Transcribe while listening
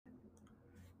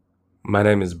My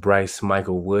name is Bryce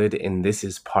Michael Wood, and this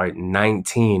is part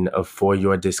 19 of For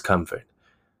Your Discomfort.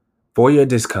 For Your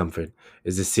Discomfort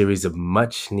is a series of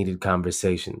much-needed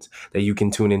conversations that you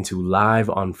can tune into live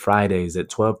on Fridays at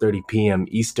 12:30 p.m.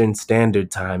 Eastern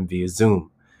Standard Time via Zoom.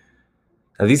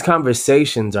 Now, these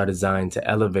conversations are designed to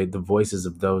elevate the voices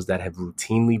of those that have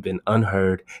routinely been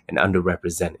unheard and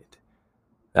underrepresented.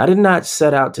 I did not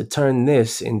set out to turn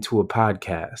this into a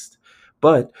podcast,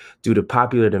 but due to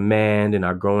popular demand and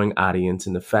our growing audience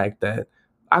and the fact that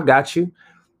I got you,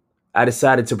 I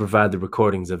decided to provide the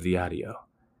recordings of the audio.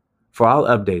 For all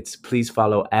updates, please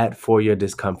follow at For Your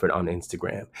Discomfort on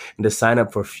Instagram. And to sign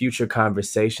up for future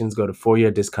conversations, go to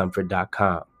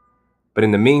foryourdiscomfort.com. But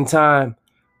in the meantime,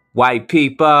 white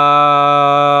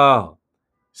people,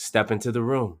 step into the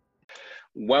room.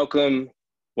 Welcome,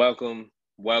 welcome,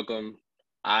 welcome.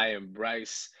 I am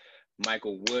Bryce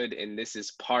Michael Wood, and this is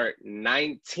part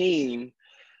 19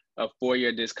 of For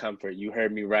Your Discomfort. You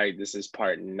heard me right. This is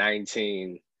part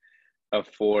 19 of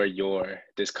For Your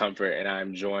Discomfort, and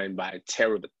I'm joined by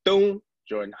Tara Bethune,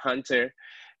 Jordan Hunter,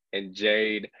 and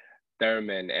Jade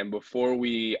Thurman. And before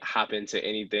we hop into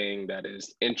anything that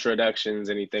is introductions,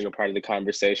 anything a part of the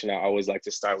conversation, I always like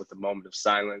to start with a moment of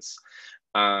silence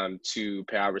to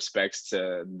pay our respects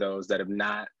to those that have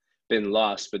not been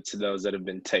lost, but to those that have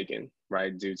been taken,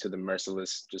 right, due to the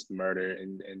merciless just murder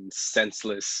and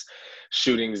senseless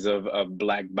shootings of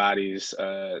Black bodies.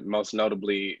 Most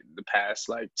notably, the past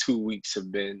like 2 weeks have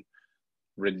been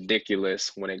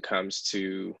ridiculous when it comes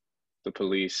to the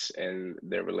police and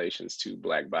their relations to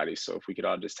Black bodies. So if we could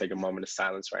all just take a moment of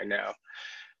silence right now.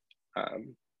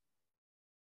 Um,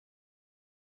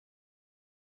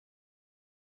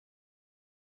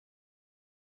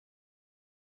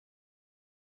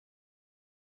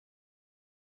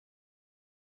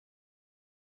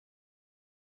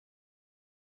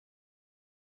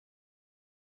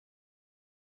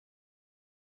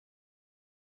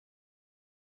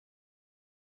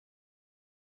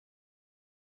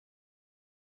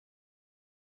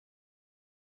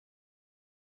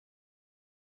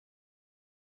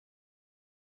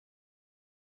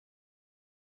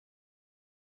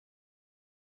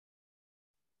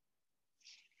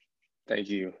 Thank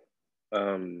you.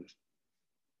 Um,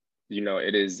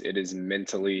 it is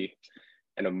mentally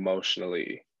and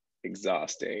emotionally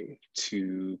exhausting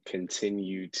to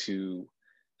continue to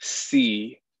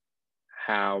see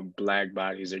how Black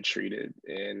bodies are treated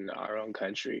in our own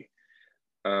country.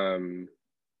 Um,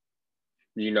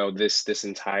 this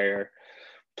entire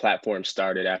platform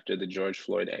started after the George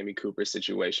Floyd Amy Cooper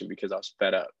situation because I was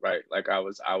fed up, right? Like I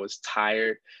was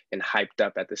tired and hyped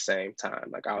up at the same time.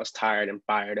 Like I was tired and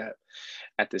fired up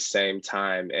at the same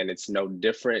time. And it's no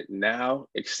different now,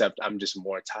 except I'm just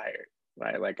more tired,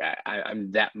 right? Like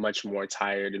I'm that much more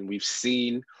tired. And we've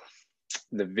seen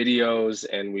the videos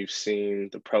and we've seen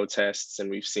the protests and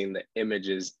we've seen the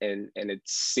images, and it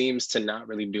seems to not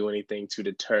really do anything to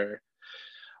deter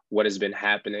what has been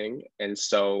happening. And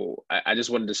so I just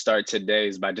wanted to start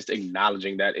today's by just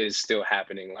acknowledging that it is still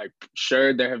happening. Like,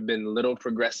 sure, there have been little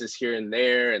progresses here and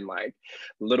there and like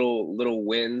little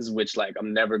wins, which like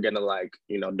I'm never gonna like,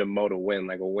 demote a win.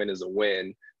 Like a win is a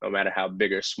win, no matter how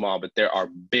big or small, but there are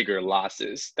bigger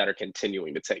losses that are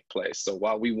continuing to take place. So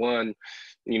while we won,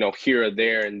 here or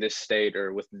there in this state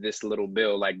or with this little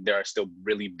bill, like there are still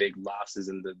really big losses.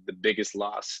 And the biggest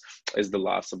loss is the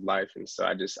loss of life. And so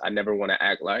I never want to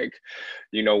act like,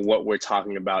 what we're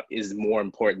talking about is more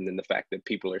important than the fact that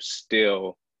people are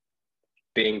still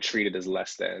being treated as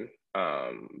less than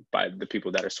by the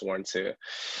people that are sworn to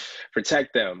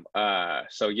protect them.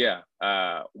 So yeah,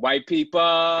 white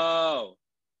people,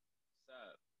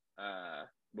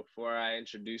 before I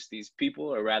introduce these people,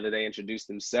 or rather they introduce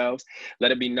themselves,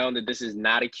 let it be known that this is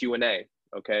not a Q&A.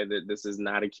 Okay, that this is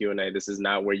not a Q&A. This is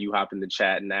not where you hop in the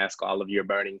chat and ask all of your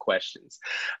burning questions.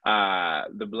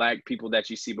 The Black people that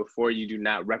you see before you do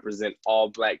not represent all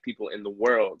Black people in the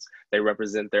world. They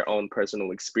represent their own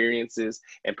personal experiences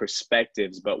and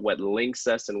perspectives, but what links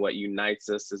us and what unites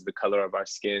us is the color of our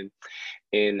skin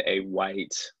in a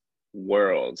white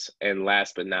world. And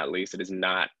last but not least, it is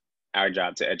not our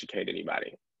job to educate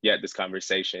anybody. Yet this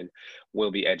conversation will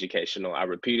be educational. I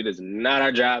repeat, it is not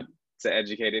our job to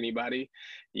educate anybody.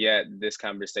 Yet this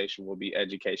conversation will be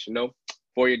educational.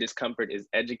 For Your Discomfort is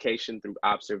education through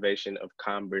observation of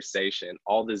conversation.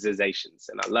 All the zizations,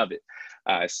 and I love it.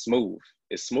 It's smooth.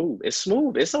 It's smooth. It's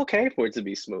smooth. It's okay for it to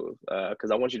be smooth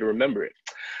because I want you to remember it.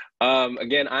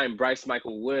 Again, I'm Bryce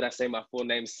Michael Wood. I say my full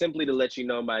name simply to let you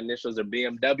know my initials are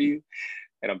BMW,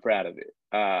 and I'm proud of it.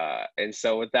 And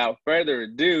so without further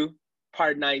ado,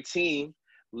 part 19,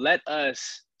 let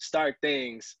us start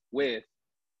things with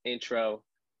introductions.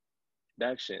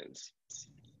 introductions.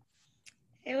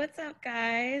 Hey, what's up,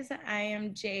 guys? I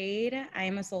am Jade. I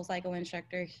am a SoulCycle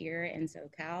instructor here in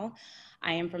SoCal.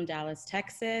 I am from Dallas,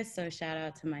 Texas, so shout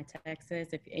out to my Texas,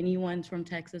 if anyone's from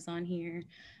Texas on here.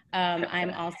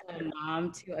 I'm also a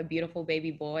mom to a beautiful baby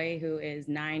boy who is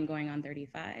 9 going on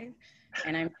 35,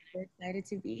 and I'm super excited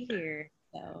to be here.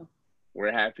 So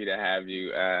We're happy to have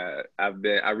you.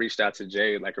 I reached out to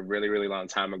Jade like a really, really long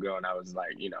time ago, and I was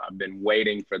like, I've been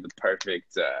waiting for the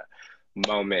perfect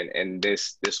moment, and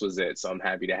this was it. So I'm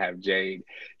happy to have Jade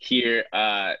here.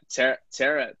 Tara,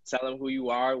 tell them who you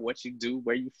are, what you do,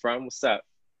 where you from, what's up?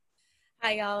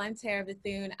 Hi, y'all. I'm Tara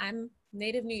Bethune. I'm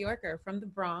native New Yorker from the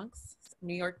Bronx,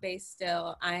 New York based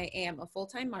still. I am a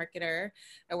full-time marketer.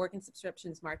 I work in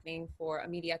subscriptions marketing for a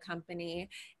media company,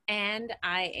 and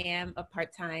I am a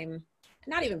part-time,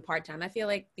 not even part-time. I feel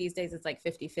like these days it's like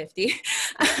 50-50.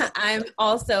 I'm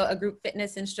also a group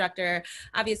fitness instructor,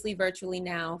 obviously virtually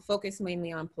now, focused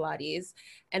mainly on Pilates.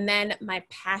 And then my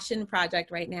passion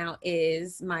project right now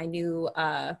is my new,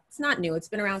 it's not new, it's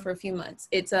been around for a few months.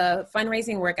 It's a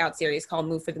fundraising workout series called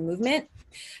Move for the Movement.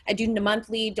 I do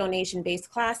monthly donation-based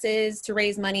classes to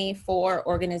raise money for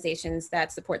organizations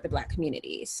that support the Black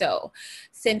community. So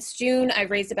since June,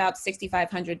 I've raised about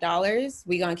 $6,500.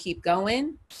 We're gonna keep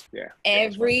going. Yeah.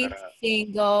 Every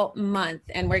single month,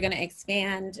 and we're gonna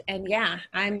expand. And yeah,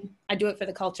 I do it for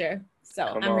the culture. So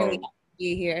I'm really happy to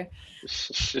be here.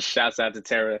 Shouts out to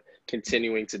Tara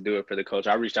continuing to do it for the culture.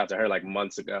 I reached out to her like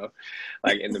months ago,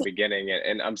 like in the beginning,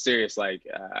 and I'm serious. Like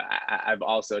I've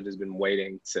also just been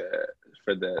waiting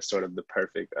for the sort of the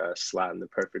perfect slot and the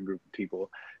perfect group of people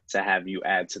to have you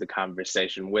add to the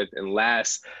conversation with. And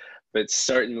last but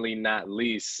certainly not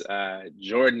least,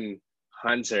 Jordan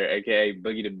Hunter, aka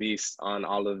Boogie the Beast, on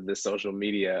all of the social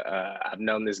media. I've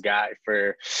known this guy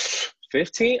for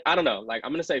 15, I don't know, like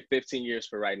I'm gonna say 15 years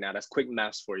for right now. That's quick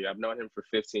maths for you. I've known him for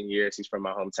 15 years. He's from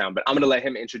my hometown, but I'm gonna let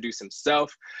him introduce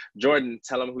himself. Jordan,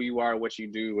 tell him who you are, what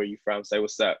you do, where you from, say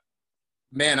what's up.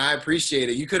 Man, I appreciate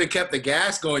it. You could have kept the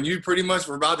gas going. You pretty much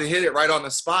were about to hit it right on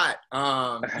the spot.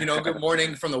 Good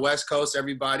morning from the West Coast,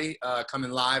 everybody.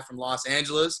 Coming live from Los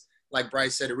Angeles. Like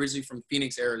Bryce said, originally from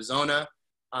Phoenix, Arizona.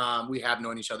 We have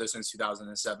known each other since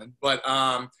 2007. But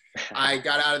I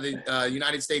got out of the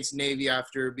United States Navy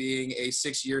after being a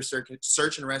 6-year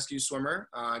search and rescue swimmer.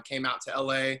 Came out to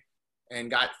LA and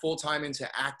got full-time into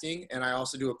acting. And I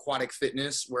also do aquatic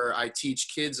fitness where I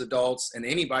teach kids, adults, and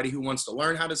anybody who wants to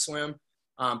learn how to swim,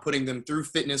 putting them through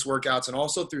fitness workouts and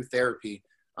also through therapy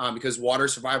because water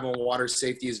survival and water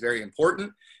safety is very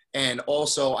important. And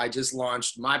also I just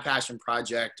launched my passion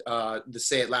project, the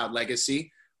Say It Loud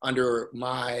Legacy, under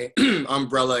my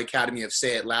umbrella academy of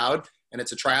Say It Loud. And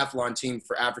it's a triathlon team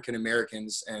for African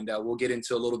Americans. And we'll get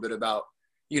into a little bit about,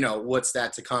 what's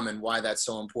that to come and why that's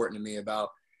so important to me about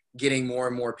getting more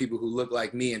and more people who look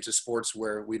like me into sports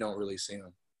where we don't really see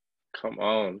them. Come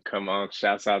on.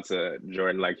 Shouts out to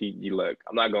Jordan. Like he look,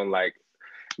 I'm not gonna like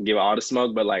give all the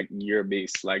smoke, but like you're a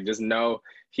beast. Like just know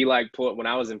he like pulled when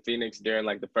I was in Phoenix during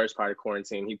like the first part of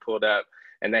quarantine, he pulled up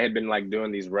and they had been like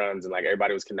doing these runs and like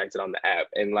everybody was connected on the app.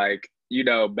 And like,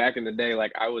 back in the day,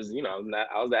 like I was, I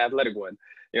was the athletic one.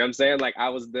 You know what I'm saying? Like I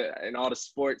was in all the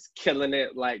sports killing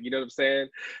it, like, you know what I'm saying?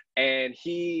 And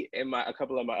he and a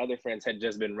couple of my other friends had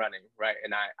just been running, right?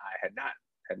 And I had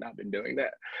not been doing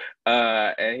that.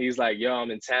 And he's like, yo,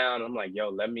 I'm in town. I'm like, yo,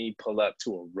 let me pull up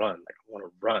to a run. Like I want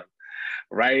to run.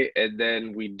 Right. And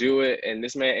then we do it. And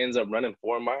this man ends up running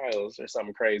 4 miles or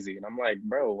something crazy. And I'm like,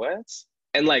 bro, what?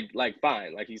 And like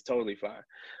fine, like he's totally fine.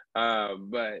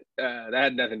 But that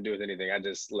had nothing to do with anything. I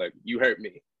just, look, you hurt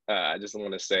me. I just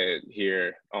want to say it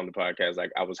here on the podcast.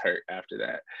 Like I was hurt after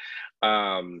that.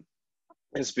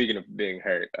 And speaking of being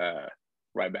hurt,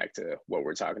 right back to what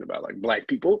we're talking about, like Black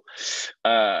people,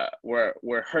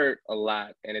 we're hurt a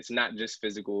lot, and it's not just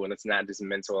physical and it's not just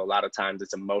mental. A lot of times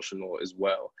it's emotional as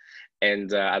well.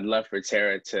 And I'd love for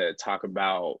Tara to talk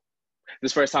about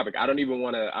this first topic. I don't even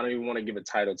want to give a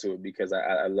title to it because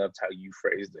I loved how you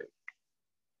phrased it.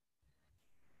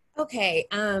 Okay.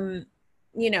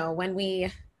 When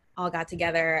we all got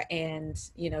together and,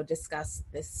 discussed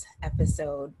this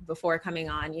episode before coming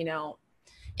on,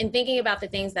 in thinking about the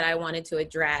things that I wanted to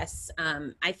address,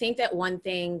 I think that one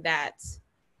thing that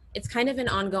it's kind of an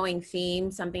ongoing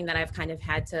theme, something that I've kind of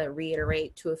had to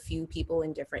reiterate to a few people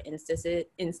in different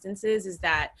instances is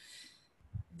that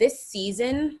this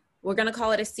season, we're going to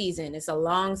call it a season. It's a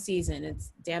long season. It's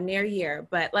damn near a year,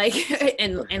 but like,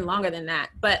 and longer than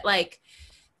that. But like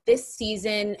this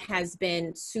season has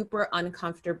been super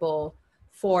uncomfortable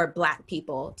for Black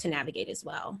people to navigate as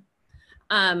well.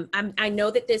 I know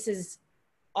that this has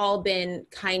all been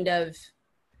kind of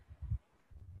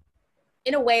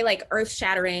in a way like earth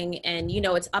shattering, and, you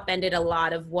know, it's upended a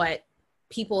lot of what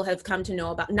people have come to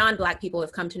know about, non-Black people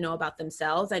have come to know about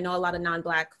themselves. I know a lot of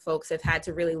non-Black folks have had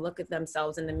to really look at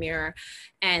themselves in the mirror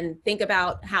and think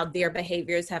about how their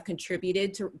behaviors have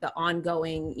contributed to the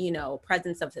ongoing, you know,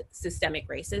 presence of systemic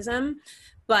racism.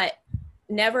 But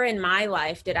never in my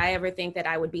life did I ever think that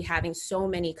I would be having so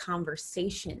many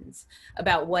conversations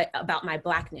about my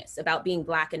Blackness, about being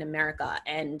Black in America,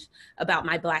 and about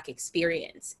my Black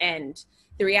experience. And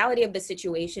the reality of the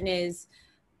situation is,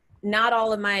 not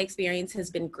all of my experience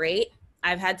has been great.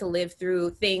 I've had to live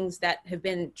through things that have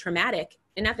been traumatic.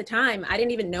 And at the time, I didn't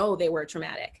even know they were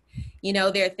traumatic. You know,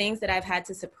 there are things that I've had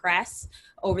to suppress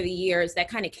over the years that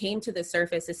kind of came to the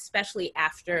surface, especially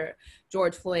after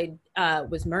George Floyd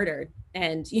was murdered.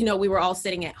 And, you know, we were all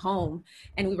sitting at home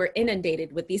and we were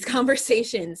inundated with these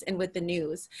conversations and with the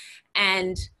news.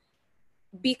 And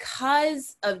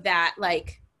because of that,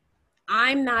 like,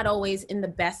 I'm not always in the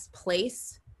best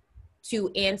place to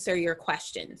answer your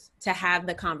questions, to have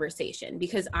the conversation,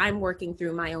 because I'm working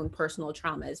through my own personal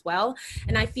trauma as well.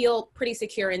 And I feel pretty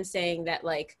secure in saying that,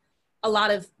 like, a lot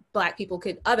of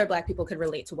other Black people could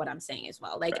relate to what I'm saying as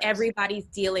well. Like, everybody's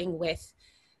dealing with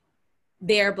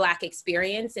their Black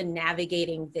experience and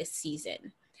navigating this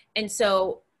season. And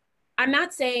so I'm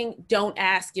not saying don't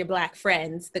ask your Black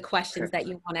friends the questions that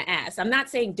you want to ask. I'm not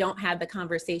saying don't have the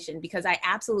conversation, because I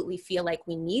absolutely feel like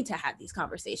we need to have these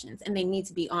conversations and they need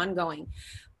to be ongoing.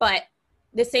 But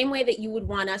the same way that you would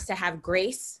want us to have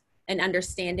grace and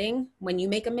understanding when you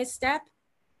make a misstep,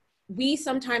 we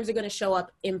sometimes are going to show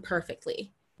up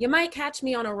imperfectly. You might catch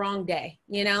me on a wrong day,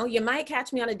 you know? You might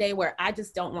catch me on a day where I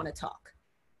just don't want to talk.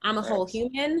 I'm a whole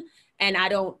human, and I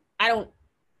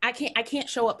can't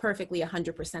show up perfectly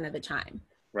 100% of the time.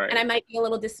 Right. And I might be a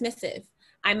little dismissive.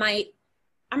 I might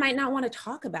not want to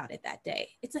talk about it that day.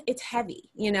 It's heavy,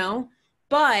 you know?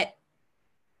 But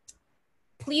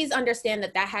please understand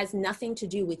that that has nothing to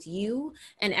do with you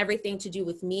and everything to do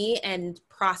with me and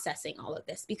processing all of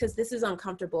this, because this is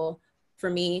uncomfortable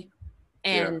for me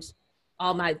and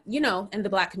all my, you know, and the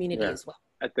Black community as well.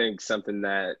 I think something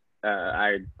that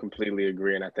I completely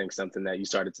agree. And I think something that you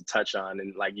started to touch on,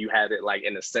 and like you had it like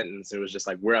in a sentence, it was just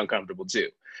like, we're uncomfortable too.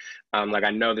 Like,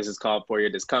 I know this is called For Your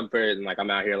Discomfort, and like,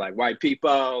 I'm out here like white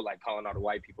people, like calling all the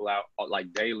white people out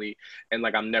like daily. And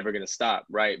like, I'm never going to stop.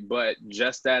 Right. But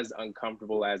just as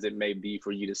uncomfortable as it may be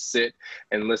for you to sit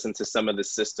and listen to some of the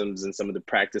systems and some of the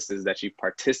practices that you've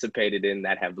participated in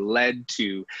that have led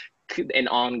to an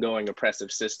ongoing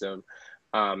oppressive system,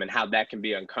 and how that can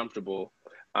be uncomfortable,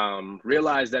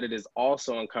 realize that it is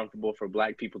also uncomfortable for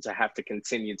Black people to have to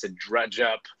continue to drudge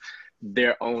up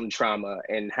their own trauma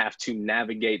and have to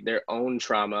navigate their own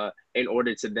trauma in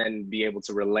order to then be able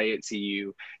to relay it to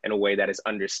you in a way that is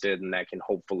understood and that can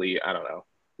hopefully, I don't know,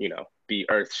 you know, be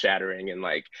earth shattering and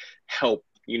like help,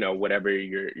 you know, whatever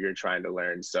you're trying to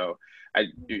learn. So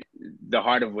the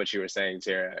heart of what you were saying,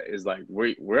 Tara, is like,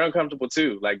 we're uncomfortable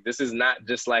too. Like, this is not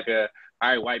just like all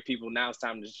right, white people, now it's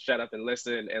time to shut up and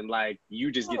listen, and like,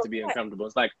 you just get to be uncomfortable.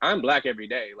 It's like, I'm Black every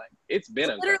day. Like, it's been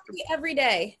uncomfortable. Literally every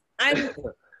day.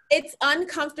 It's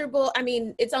uncomfortable. I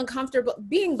mean, it's uncomfortable.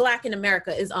 Being Black in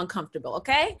America is uncomfortable,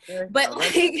 okay? But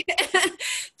like,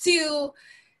 to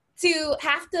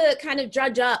have to kind of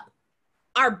judge up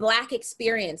our Black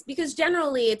experience, because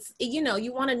generally it's, you know,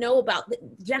 you want to know about,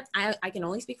 I can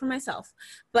only speak for myself,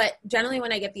 but generally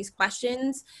when I get these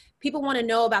questions, people want to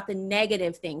know about the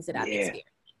negative things that I've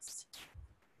experienced.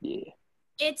 Yeah.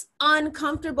 It's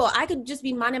uncomfortable. I could just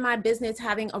be minding my business,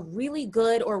 having a really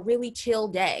good or really chill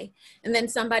day. And then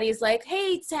somebody's like,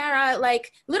 hey, Sarah,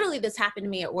 like, literally this happened to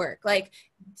me at work, like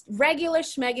regular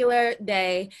schmegular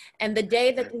day. And the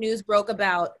day that the news broke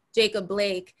about Jacob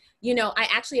Blake, you know, I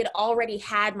actually had already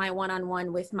had my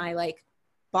one-on-one with my like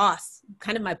boss,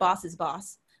 kind of my boss's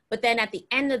boss. But then at the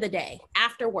end of the day,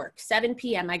 after work, 7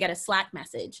 p.m., I get a Slack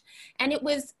message. And it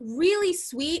was really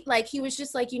sweet. Like, he was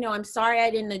just like, you know, I'm sorry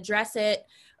I didn't address it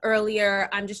earlier.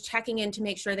 I'm just checking in to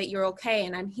make sure that you're okay.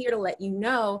 And I'm here to let you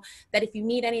know that if you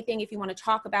need anything, if you want to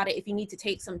talk about it, if you need to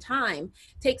take some time,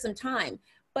 take some time.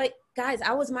 But guys,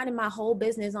 I was minding my whole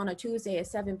business on a Tuesday at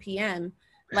 7 p.m.,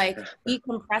 like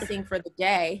decompressing for the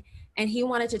day. And he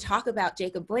wanted to talk about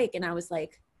Jacob Blake. And I was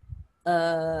like,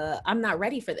 I'm not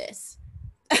ready for this.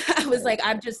 I was like,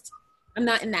 I'm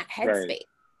not in that headspace. Right.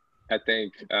 I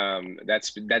think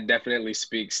that definitely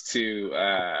speaks to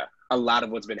a lot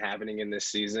of what's been happening in this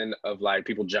season of like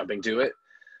people jumping to it,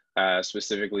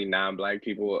 specifically non-Black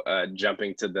people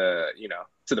jumping to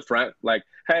the front. Like,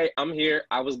 hey, I'm here.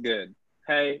 I was good.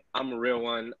 Hey, I'm a real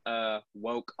one,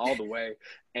 woke all the way,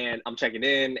 and I'm checking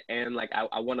in, and like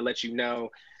I want to let you know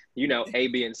you know, A,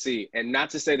 B, and C. And not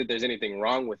to say that there's anything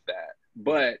wrong with that,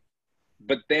 but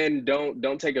then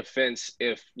don't take offense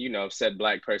if, you know, said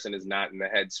Black person is not in the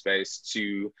headspace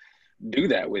to do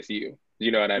that with you.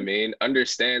 You know what I mean?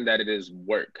 Understand that it is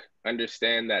work.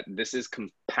 Understand that this is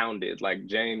compounded. Like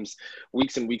James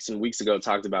weeks and weeks and weeks ago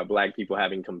talked about Black people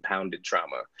having compounded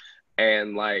trauma.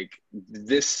 And like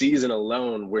this season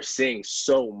alone, we're seeing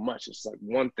so much. It's like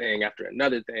one thing after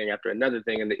another thing after another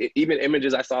thing. And even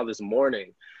images I saw this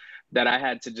morning that I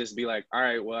had to just be like, all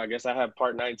right, well, I guess I have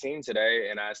part 19 today.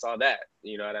 And I saw that,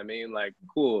 you know what I mean? Like,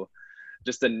 cool.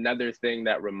 Just another thing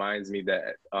that reminds me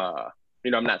that,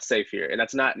 you know, I'm not safe here. And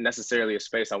that's not necessarily a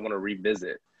space I want to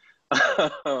revisit.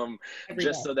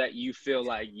 Just so that you feel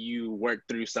like you worked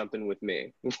through something with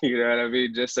me. You know what I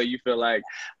mean? Just so you feel like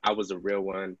I was a real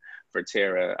one for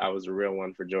Tara. I was a real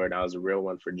one for Jordan. I was a real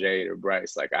one for Jade or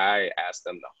Bryce. Like I asked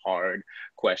them the hard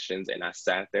questions and I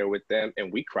sat there with them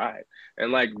and we cried.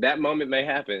 And like that moment may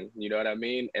happen, you know what I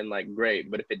mean? And like, great.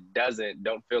 But if it doesn't,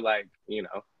 don't feel like, you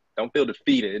know, don't feel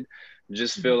defeated.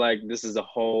 Just feel like this is a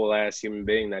whole ass human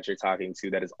being that you're talking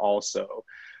to that is also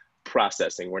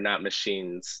processing. We're not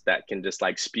machines that can just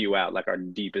like spew out like our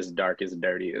deepest, darkest,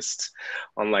 dirtiest.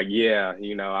 I'm like, yeah,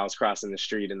 you know, I was crossing the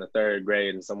street in the 3rd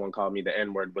grade and someone called me the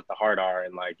N-word with the hard R,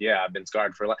 and like, yeah, I've been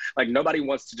scarred for life. Like nobody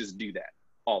wants to just do that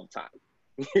all the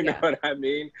time. You know what I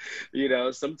mean? You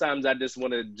know, sometimes I just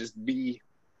want to just be,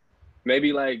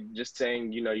 maybe like just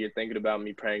saying, you know, you're thinking about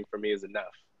me, praying for me is enough.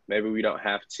 Maybe we don't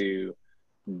have to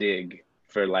dig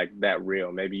for like that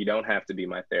real. Maybe you don't have to be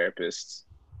my therapist.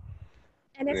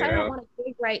 And if I don't want to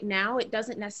dig right now, it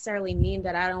doesn't necessarily mean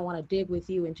that I don't want to dig with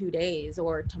you in 2 days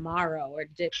or tomorrow or a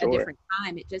different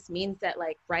time. It just means that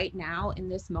like right now in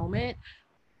this moment,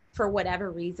 for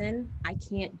whatever reason, I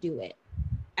can't do it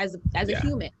as a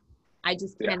human. I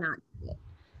just cannot do it.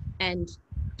 And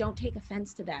don't take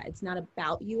offense to that. It's not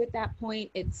about you at that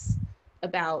point. It's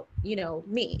about, you know,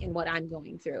 me and what I'm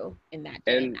going through in that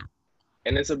day now.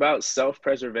 And it's about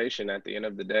self-preservation at the end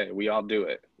of the day. We all do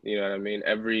it. You know what I mean?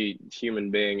 Every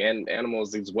human being and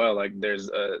animals as well. Like there's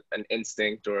an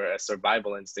instinct or a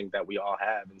survival instinct that we all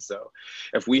have. And so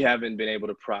if we haven't been able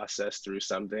to process through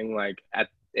something like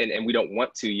and we don't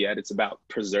want to yet, it's about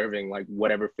preserving like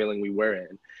whatever feeling we were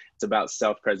in. It's about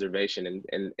self-preservation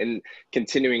and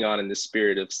continuing on in the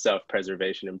spirit of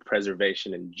self-preservation and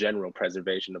preservation and general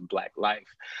preservation of Black life.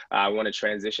 I want to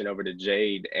transition over to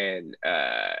Jade and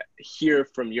hear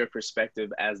from your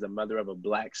perspective as the mother of a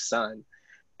Black son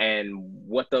and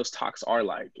what those talks are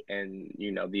like and,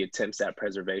 you know, the attempts at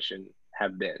preservation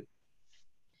have been.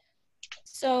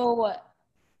 So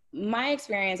my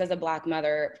experience as a Black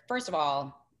mother, first of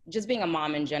all, just being a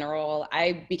mom in general,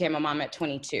 I became a mom at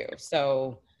 22.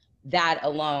 So that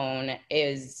alone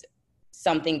is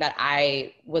something that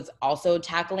I was also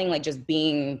tackling, like just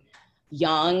being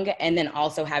young and then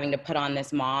also having to put on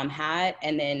this mom hat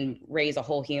and then raise a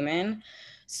whole human.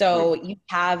 So you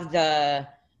have the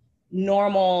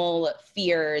normal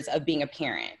fears of being a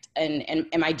parent and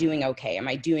am I doing okay? Am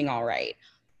I doing all right?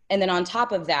 And then on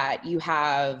top of that, you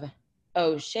have,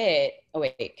 oh shit. Oh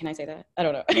wait, can I say that? I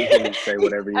don't know. You can say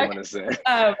whatever you want to say.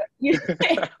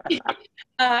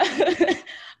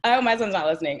 I hope my son's not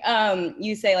listening.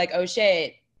 You say like, oh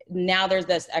shit, now there's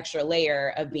this extra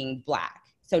layer of being Black.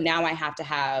 So now I have to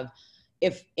have,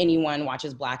 if anyone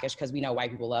watches Blackish, because we know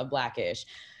white people love Blackish,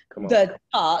 the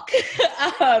talk,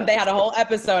 they had a whole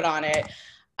episode on it.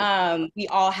 We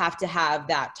all have to have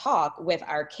that talk with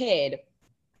our kid.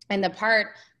 And the part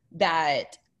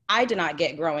that I did not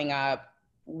get growing up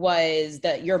was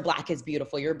that you're Black is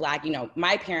beautiful. You're Black, you know,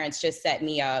 my parents just set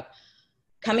me up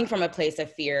coming from a place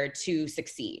of fear to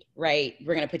succeed, right?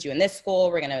 We're going to put you in this school.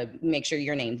 We're going to make sure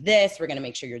you're named this. We're going to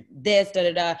make sure you're this,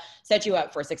 set you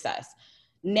up for success.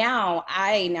 Now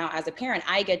as a parent,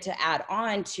 I get to add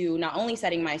on to not only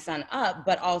setting my son up,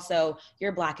 but also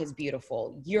you're Black is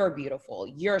beautiful.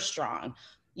 You're strong.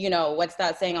 You know, what's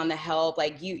that saying on The Help?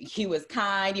 Like he was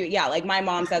kind. Like my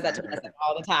mom says that to us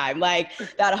all the time. Like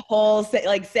that whole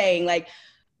saying like,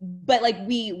 but like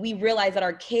we realize that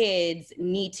our kids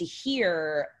need to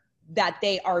hear that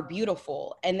they are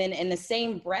beautiful. And then in the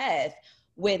same breath,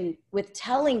 with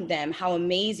telling them how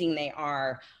amazing they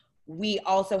are, we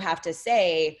also have to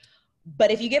say,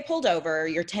 but if you get pulled over,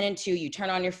 you're 10 and 2, you turn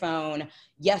on your phone,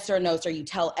 yes or no, sir, you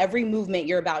tell every movement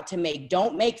you're about to make,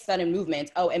 don't make sudden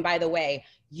movements. Oh, and by the way,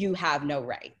 you have no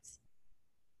rights.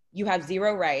 You have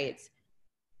 0 rights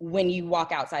when you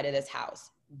walk outside of this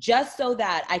house, just so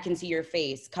that I can see your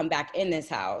face come back in this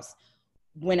house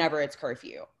whenever it's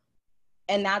curfew.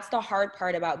 And that's the hard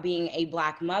part about being a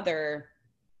Black mother,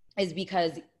 is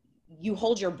because you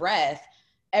hold your breath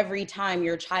every time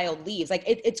your child leaves. Like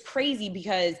it's crazy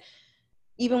because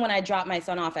even when I dropped my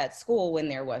son off at school, when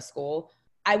there was school,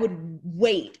 I would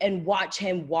wait and watch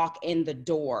him walk in the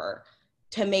door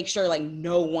to make sure like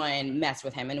no one messed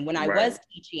with him. And when I was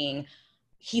teaching,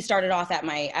 he started off at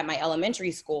my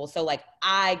elementary school. So like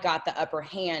I got the upper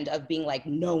hand of being like,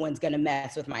 no one's gonna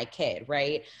mess with my kid,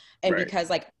 right? And because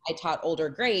like I taught older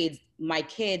grades, my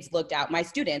students looked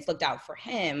out for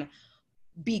him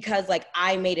because like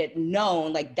I made it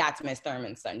known, like that's Miss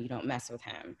Thurman's son, you don't mess with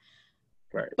him.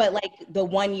 Right. But like the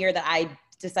 1 year that I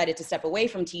decided to step away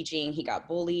from teaching, he got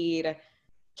bullied,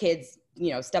 kids,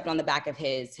 stepped on the back of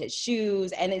his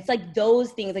shoes. And it's like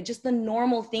those things, like just the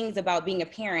normal things about being a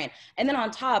parent. And then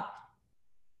on top,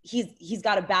 he's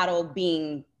got a battle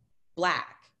being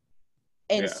Black.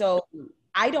 And so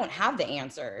I don't have the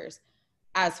answers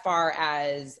as far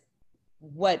as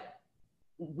what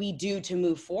we do to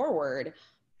move forward.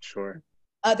 Sure.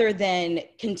 Other than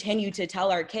continue to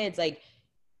tell our kids, like,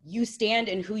 you stand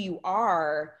in who you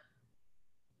are,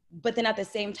 but then at the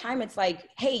same time, it's like,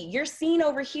 hey, you're seen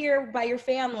over here by your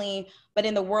family, but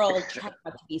in the world, try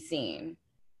not to be seen.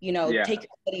 Take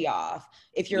your hoodie off.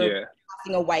 If you're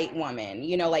passing a white woman,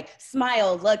 like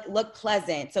smile, look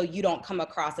pleasant, so you don't come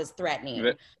across as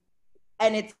threatening.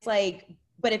 And it's like,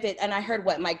 but and I heard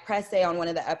what Mike Press say on one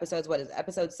of the episodes,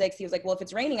 episode 6, he was like, well, if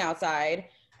it's raining outside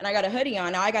and I got a hoodie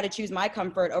on, now I got to choose my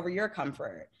comfort over your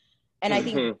comfort. And I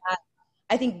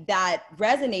think that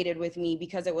resonated with me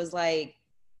because it was like,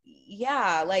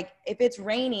 yeah, like if it's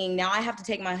raining, now I have to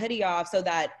take my hoodie off so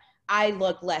that I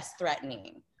look less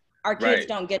threatening. Our kids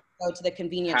don't get to go to the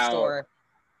convenience store.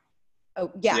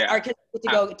 Oh, yeah. Our kids get to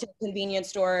go to the convenience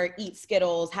store, eat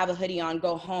Skittles, have a hoodie on,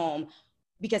 go home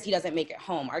because he doesn't make it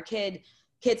home. Our kids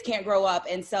can't grow up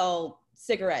and sell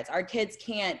cigarettes. Our kids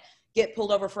can't get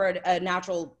pulled over for a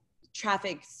natural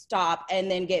traffic stop and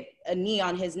then get a knee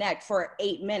on his neck for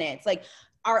 8 minutes. Like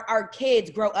our kids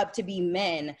grow up to be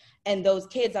men, and those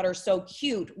kids that are so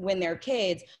cute when they're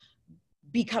kids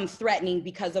become threatening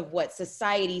because of what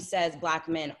society says Black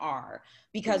men are,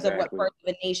 because of what Birth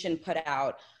of a Nation put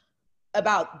out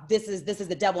about this is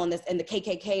the devil and the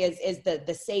KKK is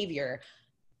the savior.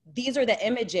 These are the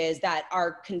images that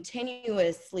are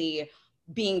continuously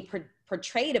being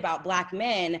portrayed about Black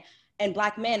men, and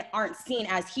Black men aren't seen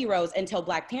as heroes until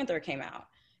Black Panther came out.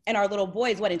 And our little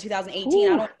boys, in 2018, I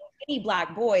don't know any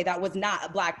Black boy that was not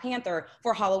a Black Panther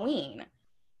for Halloween,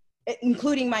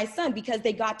 including my son, because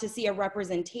they got to see a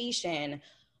representation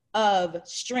of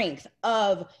strength,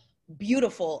 of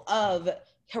beautiful, of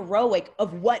heroic,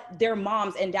 of what their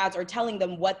moms and dads are telling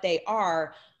them what they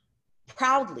are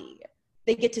proudly.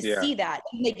 They get to see that,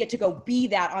 and they get to go be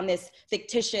that on this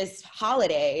fictitious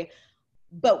holiday,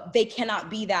 but they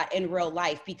cannot be that in real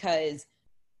life because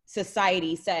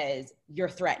society says you're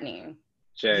threatening.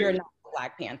 You're not a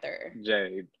Black Panther.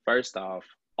 Jay, first off,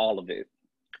 all of it.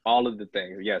 All of the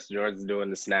things. Yes, Jordan's doing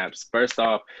the snaps. First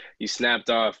off, you snapped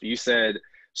off. You said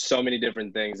so many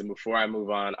different things. And before I move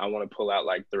on, I want to pull out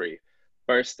like 3.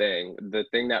 First thing, the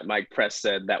thing that Mike Press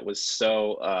said that was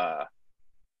so,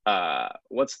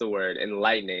 what's the word?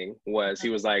 Enlightening was he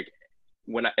was like,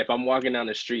 if I'm walking down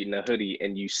the street in a hoodie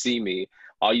and you see me,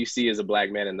 all you see is a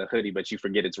Black man in the hoodie, but you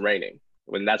forget it's raining.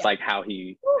 When that's like how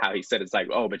he said, it's like,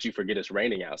 oh, but you forget it's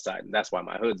raining outside, and that's why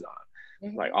my hood's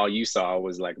on. Like all you saw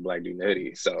was like a Black dude in a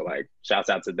hoodie. So like shouts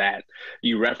out to that,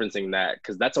 you referencing that,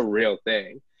 because that's a real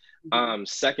thing.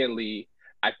 Secondly,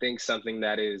 I think something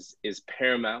that is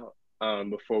paramount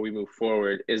before we move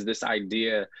forward is this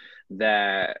idea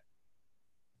that,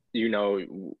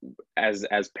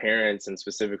 as parents, and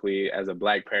specifically as a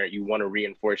Black parent, you want to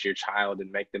reinforce your child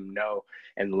and make them know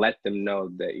and let them know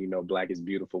that, Black is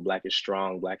beautiful, Black is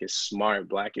strong, Black is smart,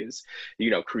 Black is,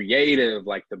 creative,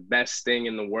 like the best thing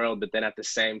in the world. But then at the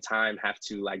same time have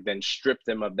to like then strip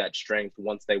them of that strength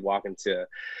once they walk into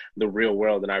the real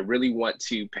world. And I really want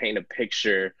to paint a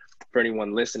picture for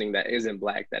anyone listening that isn't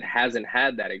Black, that hasn't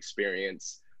had that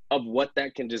experience, of what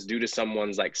that can just do to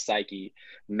someone's like psyche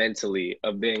mentally,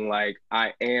 of being like,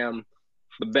 I am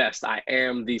the best, I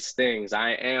am these things,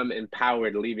 I am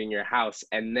empowered, leaving your house,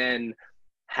 and then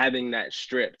having that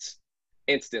stripped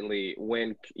instantly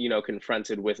when,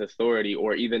 confronted with authority,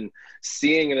 or even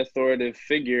seeing an authoritative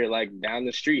figure like down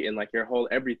the street, and like your whole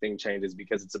everything changes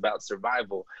because it's about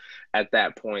survival at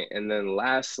that point. And then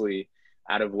lastly,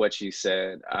 out of what you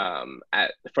said,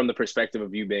 from the perspective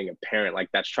of you being a parent, like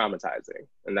that's traumatizing.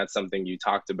 And that's something you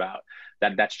talked about,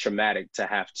 that's traumatic to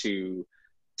have to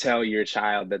tell your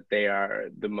child that they are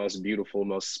the most beautiful,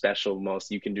 most special,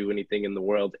 you can do anything in the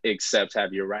world except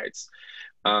have your rights.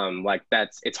 Like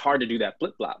it's hard to do that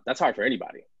flip-flop. That's hard for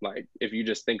anybody. Like if you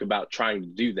just think about trying to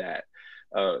do that,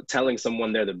 telling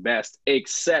someone they're the best,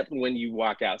 except when you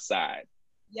walk outside.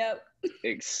 Yep.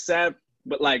 Except,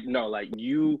 but like, no, like,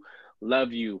 you,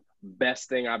 love you, best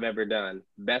thing I've ever done,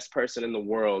 best person in the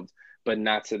world, but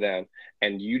not to them.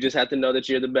 And you just have to know that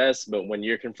you're the best. But when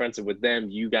you're confronted with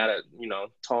them, you gotta,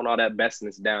 tone all that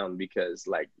bestness down, because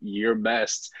like, your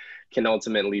best can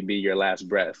ultimately be your last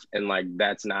breath. And like,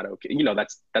 that's not okay.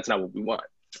 That's not what we want.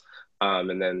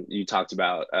 And then you talked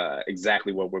about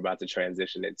exactly what we're about to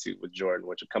transition into with Jordan,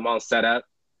 which will come on set up.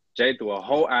 Jay threw a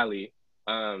whole alley.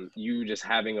 You just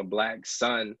having a Black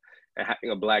son and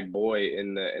having a Black boy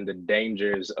in the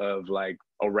dangers of like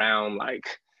around like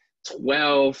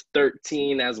 12,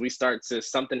 13, as we start to,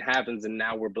 something happens and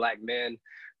now we're Black men,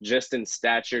 just in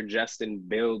stature, just in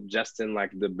build, just in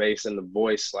like the bass and the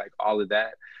voice, like all of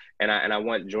that. And I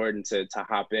want Jordan to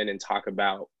hop in and talk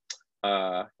about,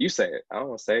 you say it. I don't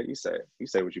want to say it. You say it. You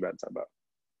say what you about to talk about.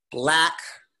 Black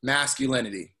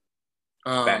masculinity.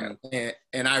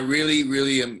 And I really,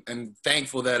 really am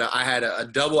thankful that I had a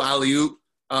double alley-oop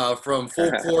from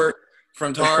full court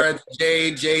from Tara to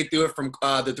Jade. Jade threw it from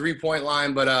the three-point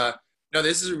line. But,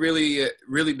 this is a really,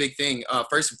 really big thing,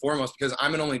 first and foremost, because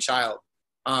I'm an only child.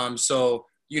 So,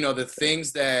 the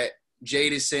things that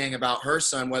Jade is saying about her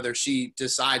son, whether she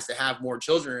decides to have more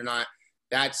children or not,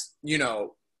 that's,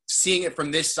 seeing it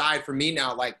from this side for me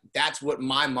now, like, that's what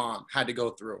my mom had to go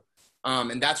through.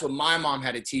 And that's what my mom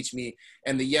had to teach me,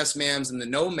 and the yes ma'ams and the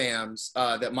no ma'ams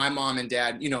that my mom and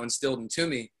dad, instilled into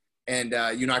me. And,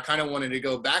 I kind of wanted to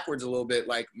go backwards a little bit.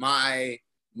 Like my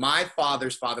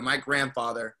father's father, my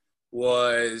grandfather,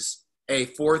 was a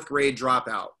 4th grade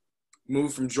dropout,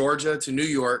 moved from Georgia to New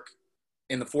York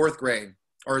in the 4th grade,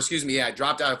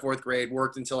 dropped out of 4th grade,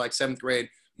 worked until like 7th grade,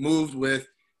 moved with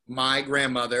my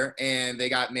grandmother, and they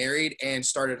got married and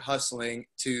started hustling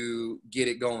to get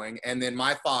it going. And then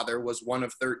my father was one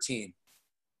of 13.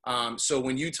 So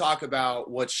when you talk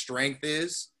about what strength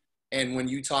is, and when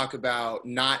you talk about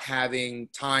not having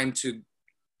time to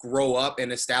grow up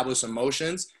and establish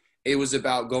emotions, it was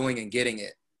about going and getting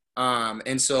it.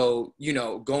 And so,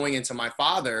 going into my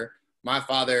father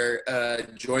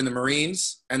joined the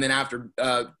Marines, and then after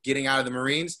getting out of the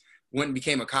Marines, went and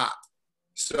became a cop.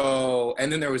 So,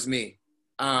 and then there was me.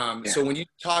 So when you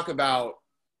talk about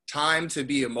time to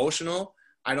be emotional,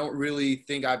 I don't really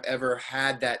think I've ever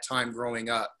had that time growing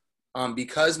up,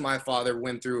 because my father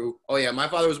went through, my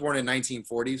father was born in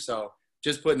 1940. So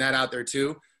just putting that out there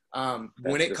too.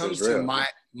 When it comes to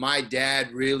my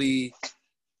dad really,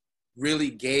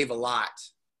 really gave a lot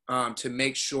to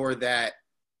make sure that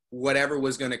whatever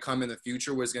was going to come in the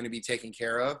future was going to be taken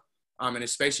care of. And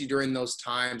especially during those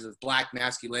times of Black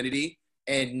masculinity,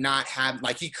 and not have,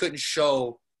 like, he couldn't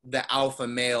show the alpha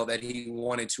male that he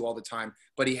wanted to all the time,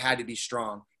 but he had to be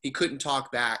strong. He couldn't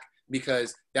talk back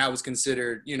because that was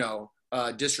considered,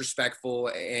 disrespectful,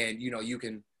 and, you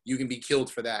can be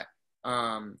killed for that.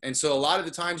 And so a lot of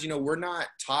the times, we're not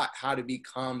taught how to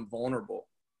become vulnerable.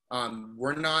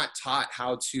 We're not taught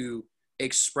how to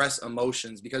express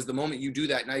emotions, because the moment you do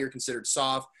that, now you're considered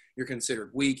soft, you're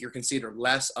considered weak, you're considered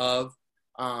less of.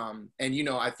 And,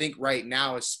 I think right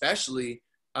now, especially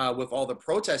with all the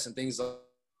protests and things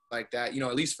like that,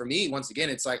 at least for me, once again,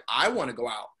 it's like, I want to go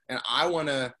out and I want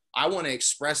to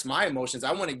express my emotions.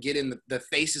 I want to get in the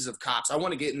faces of cops. I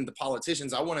want to get in the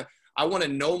politicians. I want to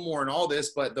know more in all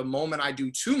this. But the moment I do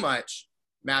too much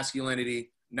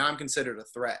masculinity, now I'm considered a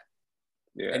threat.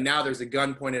 Yeah. And now there's a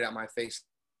gun pointed at my face.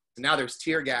 And now there's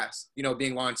tear gas,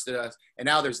 being launched at us. And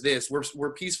now there's this.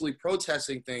 We're peacefully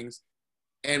protesting things,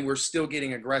 and we're still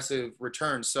getting aggressive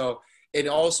returns. So it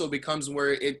also becomes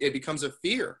where it becomes a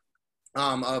fear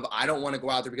of, I don't want to go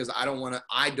out there because I don't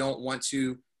want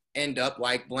to end up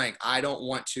like blank. I don't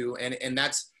want to. And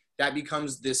that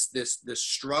becomes this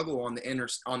struggle on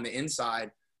the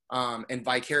inside. And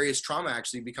vicarious trauma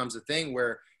actually becomes a thing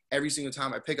where every single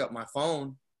time I pick up my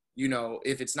phone,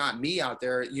 if it's not me out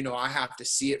there, I have to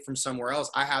see it from somewhere else.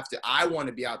 I want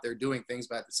to be out there doing things,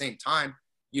 but at the same time,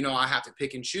 I have to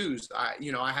pick and choose.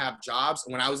 I have jobs.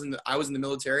 When I was in the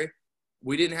military,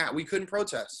 we couldn't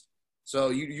protest. So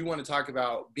you want to talk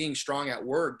about being strong at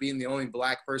work, being the only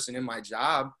Black person in my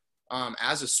job,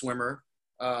 as a swimmer,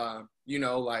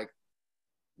 like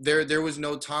there was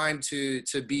no time to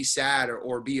be sad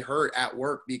or be hurt at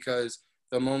work, because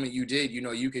the moment you did,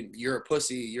 you're a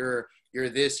pussy, you're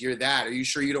this, you're that. Are you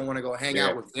sure you don't want to go hang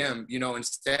out with them,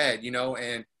 instead,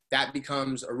 and that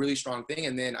becomes a really strong thing.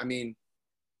 And then,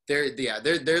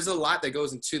 there's a lot that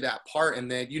goes into that part. And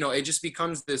then, it just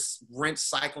becomes this rinse,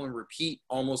 cycle, and repeat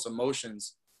almost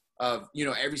emotions of,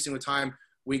 every single time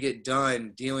we get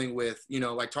done dealing with,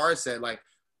 like Tara said, like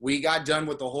We got done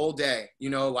with the whole day, you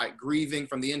know, like grieving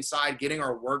from the inside, getting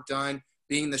our work done,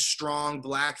 being the strong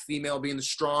Black female, being the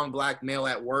strong Black male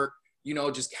at work, you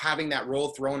know, just having that role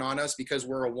thrown on us because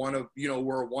we're a one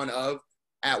of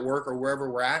at work or wherever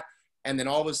we're at. And then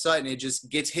all of a sudden it just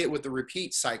gets hit with the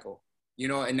repeat cycle, you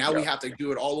know, and now we have to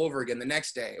do it all over again the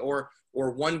next day or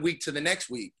 1 week to the next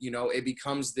week. You know, it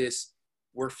becomes this,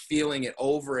 we're feeling it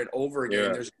over and over again.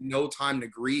 Yeah. There's no time to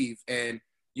grieve. And,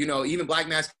 you know, even Black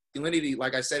masculinity,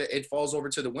 like I said, it falls over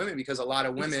to the women because a lot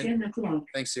of women,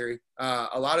 thanks Siri,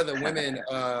 a lot of the women,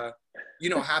 you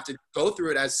know, have to go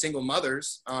through it as single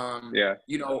mothers,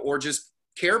 you know, or just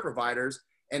care providers,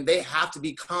 and they have to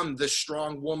become the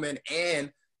strong woman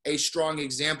and a strong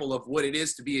example of what it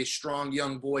is to be a strong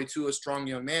young boy to a strong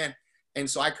young man. And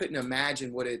so I couldn't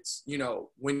imagine what it's, you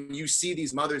know, when you see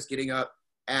these mothers getting up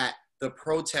at the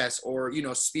protests or, you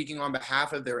know, speaking on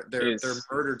behalf of their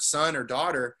murdered son or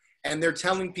daughter, and they're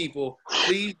telling people,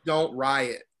 please don't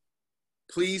riot,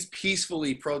 please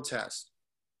peacefully protest,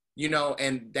 you know,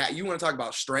 and that you want to talk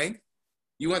about strength.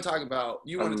 You want to talk about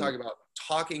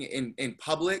talking in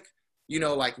public, you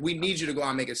know, like we need you to go out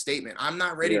and make a statement. I'm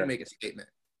not ready to make a statement,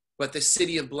 but the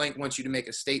city of blank wants you to make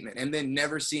a statement, and then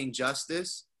never seeing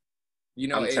justice, you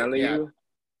know.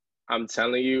 I'm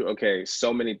telling you, okay,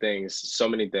 so many things.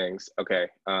 Okay.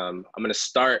 I'm going to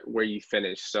start where you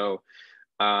finished. So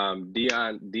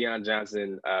Deion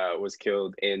Johnson was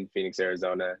killed in Phoenix,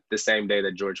 Arizona, the same day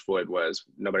that George Floyd was.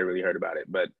 Nobody really heard about it,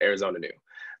 but Arizona knew.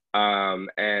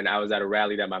 And I was at a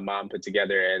rally that my mom put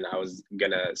together, and I was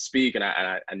gonna speak, and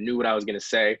I knew what I was gonna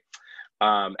say.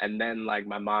 And then like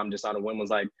my mom just on a whim was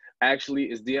like,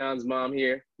 actually, is Deion's mom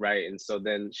here? Right. And so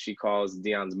then she calls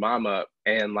Deion's mom up,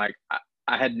 and like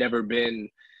I had never been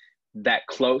that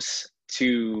close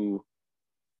to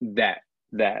that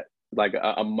like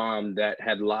a mom that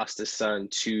had lost a son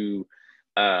to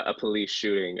a police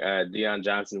shooting. Deion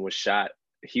Johnson was shot.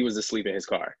 He was asleep in his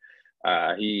car.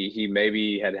 He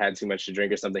maybe had too much to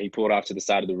drink or something. He pulled off to the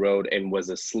side of the road and was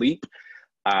asleep.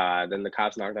 Then the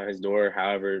cops knocked on his door,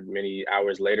 however many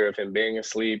hours later of him being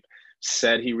asleep,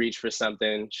 said he reached for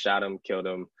something, shot him, killed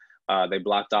him. They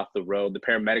blocked off the road. The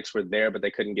paramedics were there, but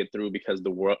they couldn't get through because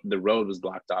the road was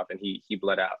blocked off, and he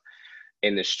bled out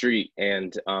in the street.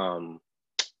 And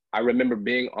I remember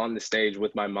being on the stage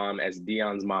with my mom as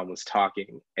Deion's mom was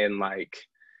talking, and like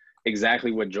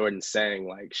exactly what Jordan's saying,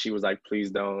 like she was like,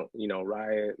 please don't, you know,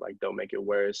 riot, like don't make it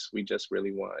worse. We just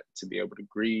really want to be able to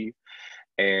grieve,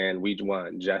 and we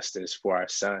want justice for our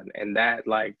son. And that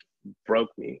like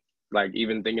broke me. Like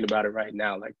even thinking about it right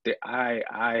now, like I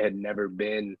had never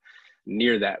been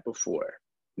near that before,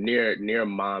 near a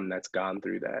mom that's gone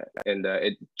through that. And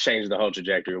it changed the whole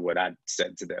trajectory of what I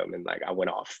said to them. And like I went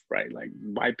off, right? Like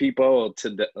white people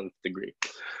to the nth degree.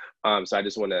 So I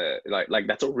just want to like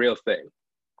that's a real thing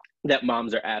that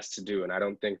moms are asked to do. And I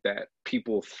don't think that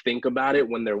people think about it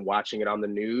when they're watching it on the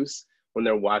news, when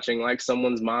they're watching like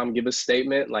someone's mom give a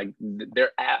statement. Like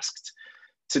they're asked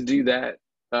to do that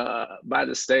by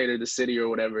the state or the city or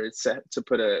whatever it's set to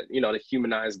put a, you know, to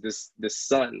humanize this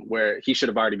son where he should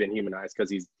have already been humanized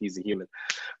because he's a human.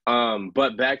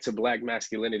 But back to Black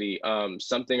masculinity,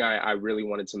 something I really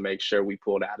wanted to make sure we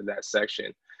pulled out of that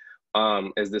section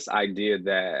is this idea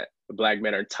that Black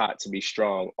men are taught to be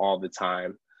strong all the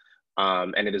time.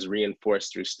 And it is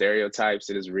reinforced through stereotypes.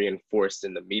 It is reinforced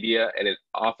in the media, and it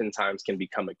oftentimes can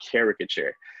become a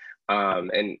caricature.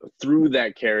 And through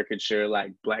that caricature,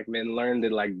 like Black men learned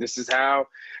that like, this is how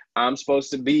I'm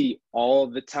supposed to be all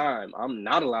the time. I'm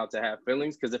not allowed to have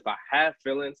feelings, because if I have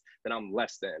feelings, then I'm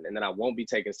less than, and then I won't be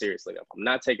taken seriously. If I'm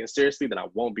not taken seriously, then I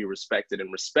won't be respected.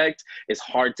 And respect is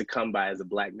hard to come by as a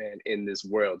Black man in this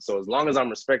world. So as long as I'm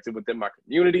respected within my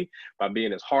community by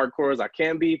being as hardcore as I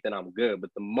can be, then I'm good. But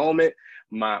the moment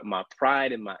my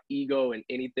pride and my ego and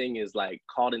anything is like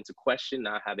called into question,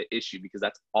 I have an issue, because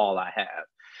that's all I have.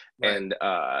 Right. And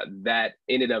that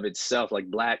in and of itself,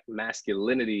 like Black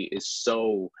masculinity is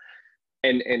so,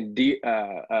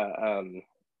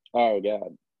 oh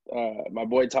God, my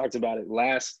boy talked about it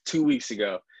 2 weeks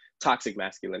ago, toxic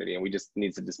masculinity, and we just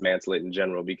need to dismantle it in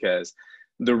general, because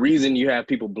the reason you have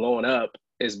people blowing up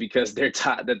is because they're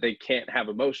taught that they can't have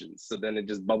emotions. So then it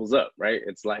just bubbles up, right?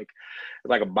 It's like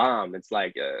a bomb. It's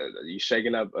like you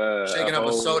shaking up a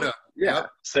soda. Yeah, yep.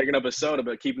 Shaking up a soda,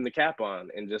 but keeping the cap on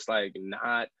and just like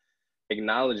not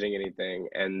acknowledging anything.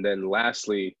 And then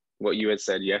lastly, what you had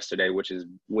said yesterday, which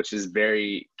is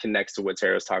very connects to what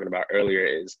Tara was talking about earlier,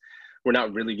 is we're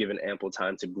not really given ample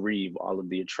time to grieve all of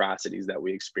the atrocities that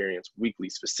we experience weekly,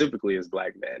 specifically as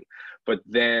Black men, but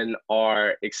then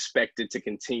are expected to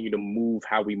continue to move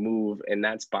how we move. And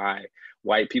that's by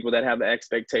white people that have the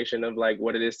expectation of like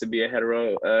what it is to be a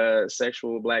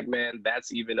heterosexual Black man.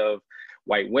 That's even of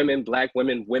white women, Black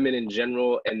women, women in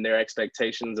general, and their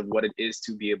expectations of what it is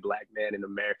to be a Black man in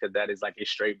America that is like a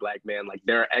straight Black man. Like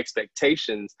there are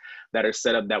expectations that are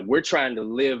set up that we're trying to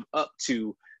live up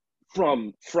to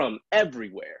from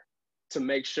everywhere to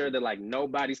make sure that like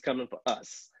nobody's coming for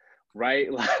us, right?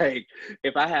 Like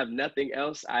if I have nothing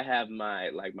else, I have my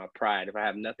pride. If I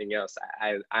have nothing else,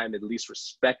 I'm at least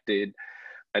respected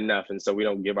enough. And so we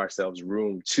don't give ourselves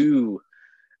room to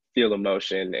feel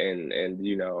emotion. And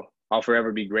you know, I'll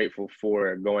forever be grateful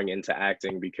for going into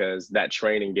acting because that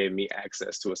training gave me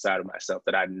access to a side of myself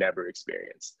that I'd never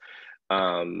experienced.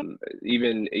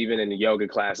 Even in the yoga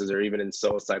classes or even in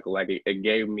Soul Cycle, like it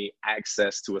gave me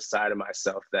access to a side of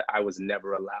myself that I was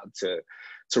never allowed to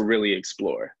really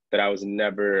explore, that I was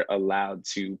never allowed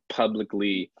to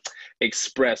publicly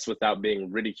express without being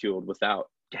ridiculed, without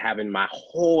having my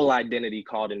whole identity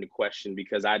called into question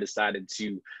because I decided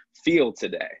to feel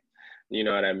today. You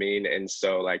know what I mean? And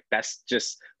so like, that's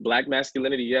just Black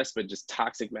masculinity, yes, but just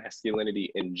toxic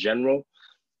masculinity in general.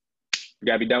 You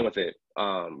gotta be done with it.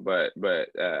 But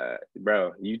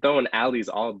bro, you throwing alleys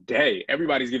all day.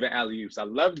 Everybody's giving alley-oops. I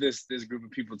love this group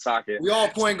of people talking. We all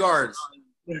point guards.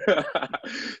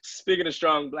 Speaking of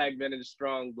strong Black men and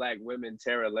strong Black women,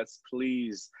 Tara, let's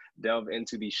please delve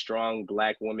into the strong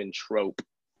Black woman trope.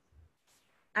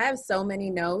 I have so many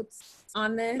notes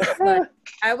on this, but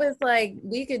I was like,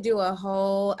 we could do a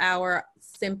whole hour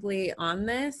simply on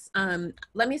this.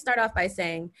 Let me start off by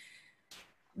saying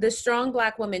the strong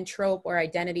Black woman trope or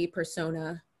identity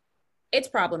persona, it's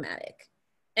problematic.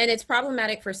 And it's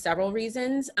problematic for several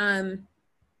reasons.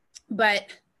 But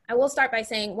I will start by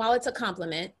saying, while it's a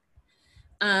compliment,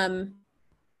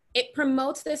 it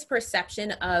promotes this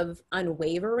perception of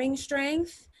unwavering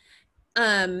strength,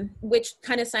 which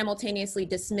kind of simultaneously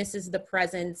dismisses the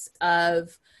presence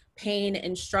of pain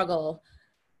and struggle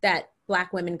that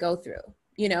Black women go through.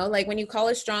 You know, like when you call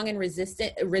us strong and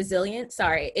resilient,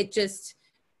 it just,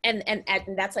 and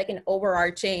that's like an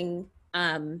overarching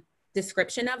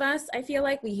description of us. I feel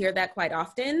like we hear that quite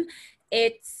often.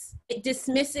 It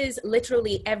dismisses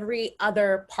literally every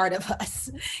other part of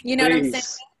us. You know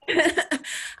Please. What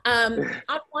I'm saying?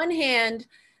 On one hand,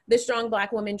 the strong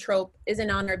Black woman trope is an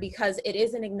honor because it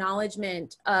is an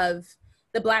acknowledgement of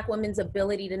the Black woman's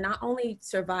ability to not only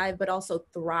survive, but also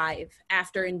thrive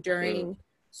after enduring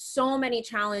so many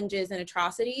challenges and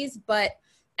atrocities. But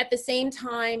at the same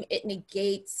time, it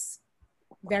negates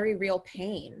very real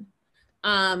pain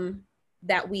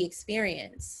that we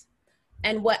experience.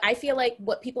 And what I feel like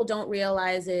what people don't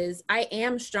realize is I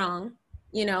am strong,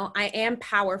 you know, I am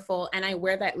powerful, and I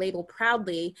wear that label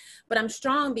proudly, but I'm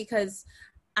strong because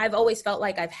I've always felt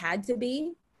like I've had to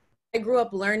be. I grew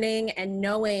up learning and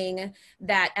knowing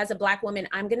that as a Black woman,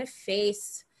 I'm gonna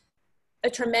face a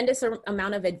tremendous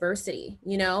amount of adversity,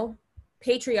 you know,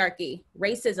 patriarchy,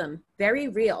 racism, very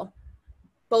real.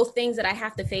 Both things that I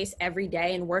have to face every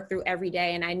day and work through every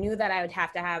day. And I knew that I would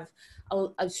have to have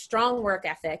a strong work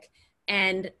ethic,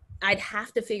 and I'd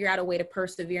have to figure out a way to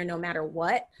persevere no matter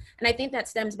what. And I think that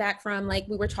stems back from, like,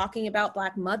 we were talking about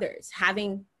Black mothers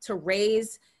having to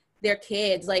raise their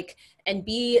kids, like, and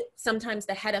be sometimes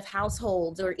the head of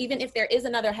households, or even if there is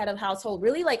another head of household,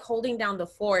 really like holding down the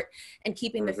fort and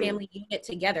keeping the family unit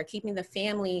together, keeping the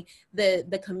family,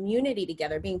 the community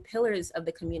together, being pillars of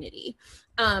the community.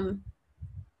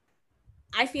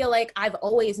 I feel like I've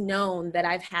always known that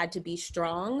I've had to be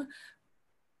strong,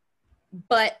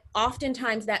 but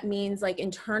oftentimes that means like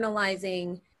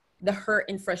internalizing the hurt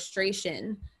and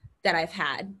frustration that I've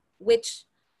had, which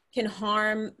can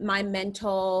harm my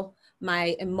mental,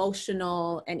 my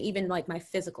emotional, and even like my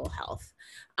physical health.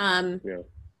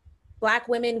 Black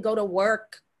women go to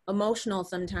work emotional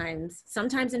sometimes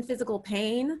in physical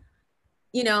pain.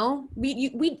 You know,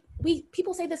 we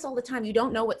people say this all the time. You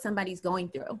don't know what somebody's going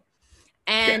through.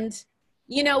 And,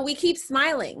 you know, we keep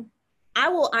smiling.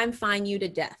 I'm fine you to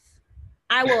death.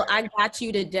 I got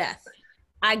you to death.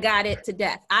 I got it to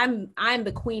death. I'm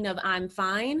the queen of I'm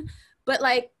fine. But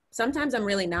like, sometimes I'm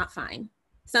really not fine.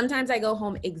 Sometimes I go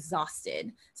home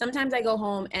exhausted. Sometimes I go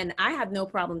home, and I have no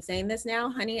problem saying this now,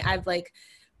 honey. I've like,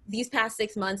 these past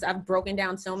 6 months, I've broken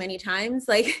down so many times.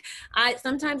 Like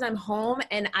sometimes I'm home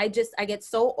and I get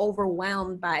so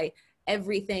overwhelmed by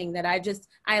everything that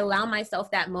I allow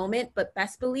myself that moment, but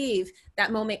best believe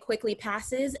that moment quickly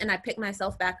passes and I pick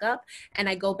myself back up and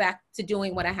I go back to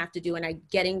doing what I have to do and I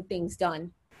getting things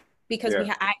done because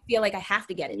I feel like I have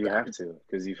to get it done. You have to,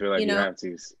 because you feel like you have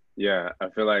to. Yeah, I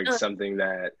feel like something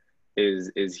that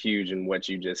is huge in what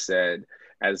you just said,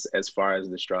 as far as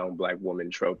the strong Black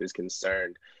woman trope is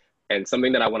concerned, and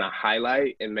something that I want to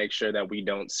highlight and make sure that we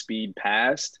don't speed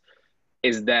past,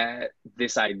 is that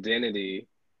this identity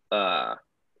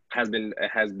has been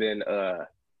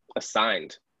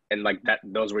assigned. And like that,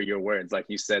 those were your words. Like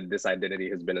you said, this identity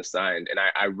has been assigned. And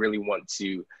I really want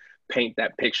to paint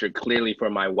that picture clearly for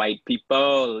my white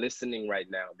people listening right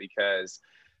now, because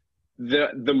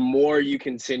the more you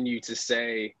continue to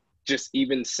say, just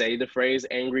even say the phrase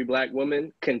angry Black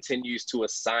woman, continues to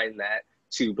assign that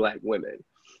to Black women.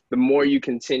 The more you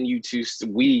continue to,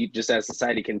 we just as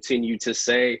society continue to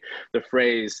say the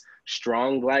phrase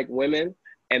strong Black women,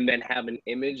 and then have an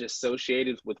image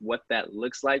associated with what that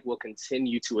looks like, will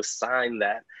continue to assign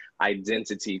that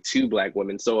identity to Black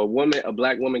women. So a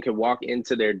Black woman can walk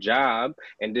into their job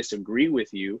and disagree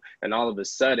with you, and all of a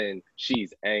sudden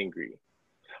she's angry.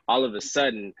 All of a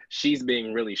sudden she's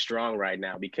being really strong right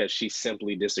now because she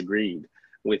simply disagreed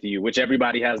with you, which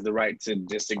everybody has the right to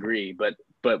disagree. But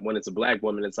when it's a Black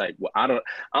woman, it's like, well, I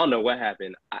don't know what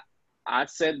happened. I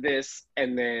said this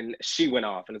and then she went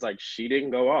off, and it's like, she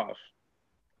didn't go off.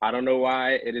 I don't know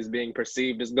why it is being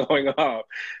perceived as going off.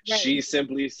 Right. She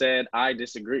simply said, I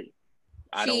disagree.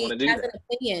 I don't want to do that. She has an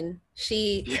opinion.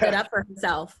 She stood up for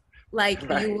herself like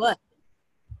you would.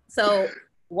 So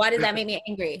why does that make me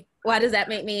angry? Why does that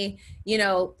make me,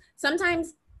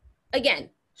 sometimes,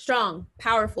 again, strong,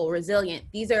 powerful, resilient.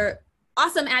 These are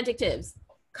awesome adjectives,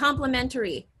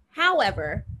 complimentary.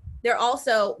 However, they're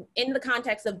also, in the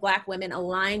context of Black women,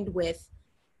 aligned with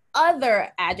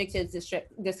other adjectives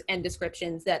and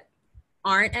descriptions that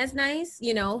aren't as nice,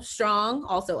 strong,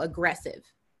 also aggressive,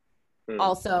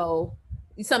 also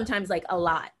sometimes like a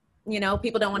lot,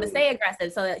 people don't want to say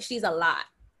aggressive, so that she's a lot.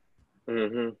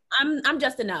 I'm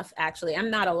just enough, actually.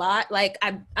 I'm not a lot. Like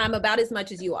I'm about as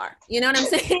much as you are. You know what I'm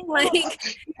saying? Like,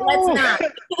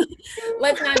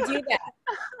 let's not do that.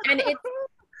 And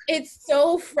it's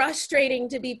so frustrating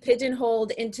to be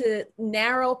pigeonholed into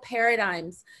narrow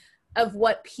paradigms of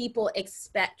what people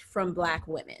expect from Black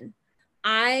women.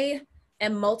 I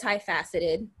am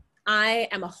multifaceted. I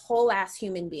am a whole ass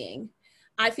human being.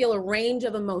 I feel a range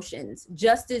of emotions,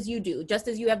 just as you do, just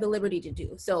as you have the liberty to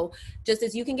do. So just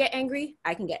as you can get angry,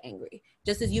 I can get angry.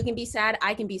 Just as you can be sad,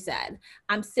 I can be sad.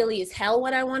 I'm silly as hell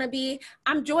when I want to be.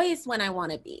 I'm joyous when I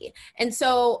want to be. And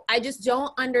so I just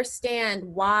don't understand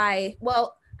why.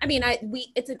 Well, I mean,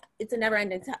 it's a never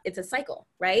ending, it's a cycle,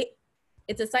 right?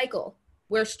 It's a cycle.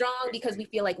 We're strong because we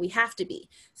feel like we have to be.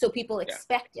 So people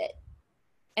expect it.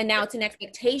 And now it's an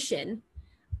expectation.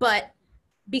 But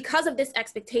because of this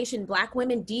expectation, Black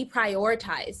women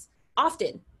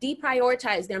often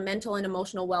deprioritize their mental and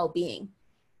emotional well-being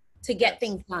to get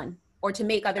things done or to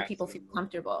make other people feel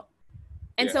comfortable.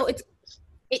 And so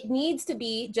it needs to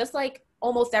be, just like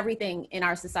almost everything in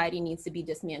our society needs to be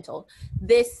dismantled.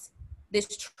 This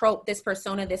trope, this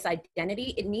persona, this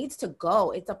identity, it needs to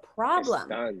go. It's a problem. It's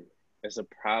done. It's a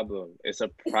problem. It's a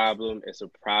problem. It's a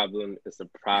problem. It's a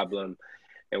problem.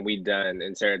 And we done.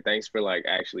 And Sarah, thanks for like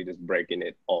actually just breaking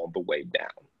it all the way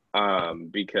down.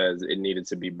 Because it needed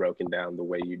to be broken down the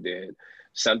way you did.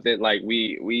 Something like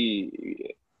we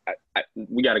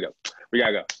gotta go. We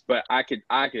gotta go. But I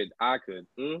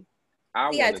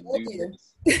want to do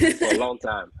this for a long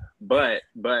time. But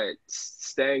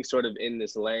staying sort of in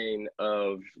this lane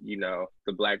of,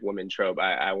 the Black woman trope,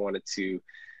 I wanted to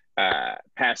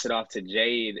pass it off to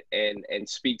Jade and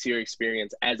speak to your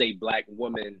experience as a Black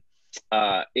woman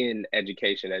in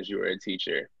education, as you were a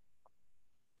teacher.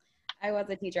 I was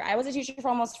a teacher. I was a teacher for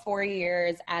almost 4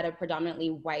 years at a predominantly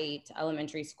white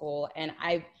elementary school. And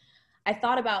I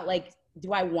thought about, like,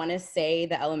 do I want to say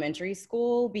the elementary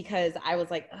school? Because I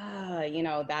was like,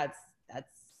 that's,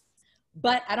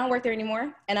 but I don't work there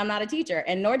anymore, and I'm not a teacher,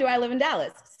 and nor do I live in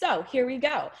Dallas. So here we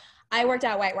go. I worked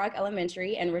at White Rock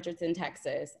Elementary in Richardson,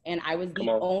 Texas, and I was the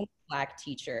only Black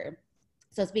teacher.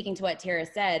 So speaking to what Tara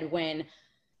said, when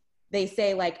they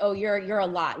say like, oh, you're a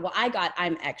lot. Well,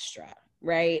 I'm extra,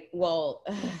 right? Well,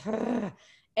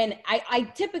 and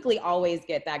I typically always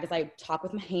get that because I talk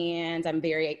with my hands. I'm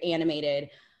very animated.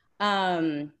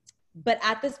 But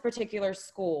at this particular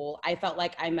school, I felt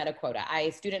like I met a quota. I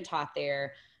student taught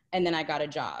there, and then I got a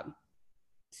job.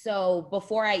 So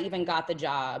before I even got the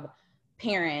job,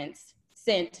 parents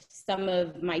sent some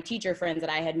of my teacher friends that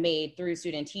I had made through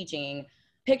student teaching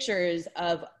pictures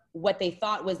of what they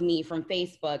thought was me from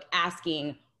Facebook,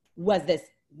 asking, is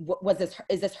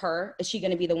this her? Is she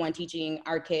going to be the one teaching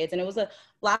our kids? And it was a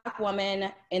Black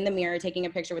woman in the mirror taking a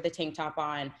picture with a tank top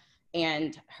on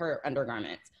and her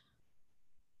undergarments.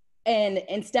 And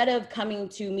instead of coming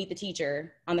to meet the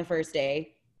teacher on the first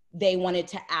day, they wanted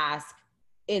to ask,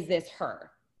 is this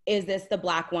her? Is this the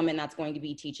Black woman that's going to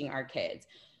be teaching our kids?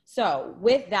 So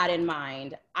with that in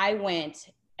mind, I went,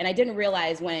 and I didn't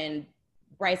realize when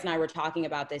Bryce and I were talking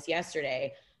about this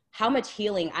yesterday, how much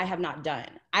healing I have not done.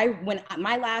 When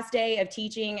my last day of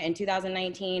teaching in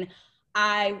 2019,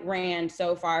 I ran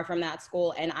so far from that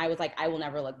school, and I was like, I will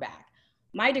never look back.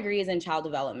 My degree is in child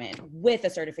development with a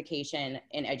certification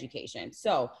in education.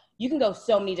 So you can go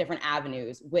so many different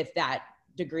avenues with that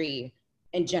degree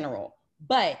in general.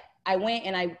 But I went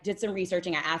and I did some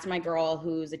researching. I asked my girl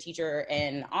who's a teacher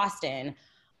in Austin,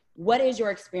 what is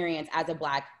your experience as a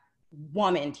Black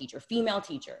woman teacher, female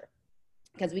teacher?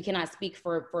 Because we cannot speak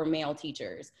for male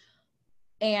teachers.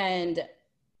 And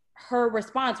her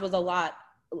response was a lot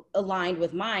aligned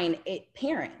with mine.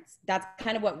 Parents, that's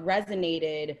kind of what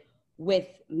resonated with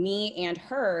me and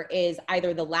her, is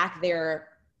either the lack of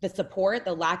the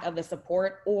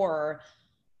support, or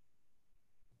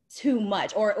too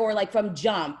much, or like from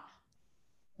jump,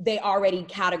 they already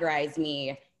categorized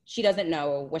me. She doesn't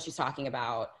know what she's talking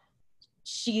about.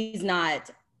 She's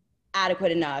not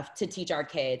adequate enough to teach our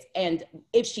kids. And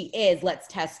if she is, let's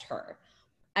test her.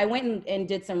 I went and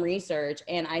did some research,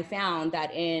 and I found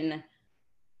that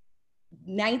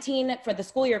for the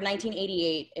school year of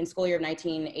 1988 and school year of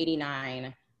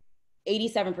 1989,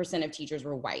 87% of teachers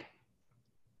were white.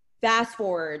 Fast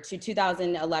forward to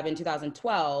 2011,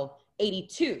 2012,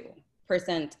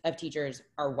 82% of teachers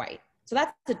are white. So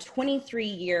that's a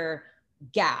 23-year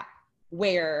gap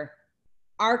where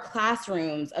our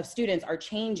classrooms of students are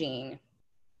changing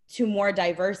to more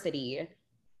diversity,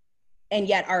 and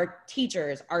yet our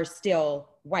teachers are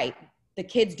still white. The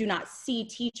kids do not see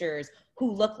teachers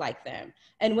who look like them.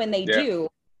 And when they do,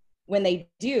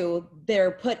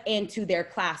 they're put into their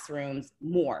classrooms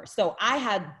more. So I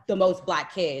had the most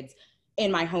Black kids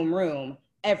in my homeroom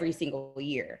every single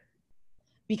year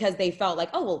because they felt like,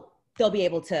 oh, well, they'll be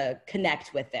able to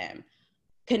connect with them,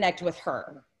 connect with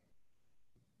her.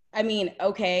 I mean,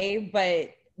 okay,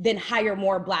 but then hire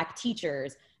more Black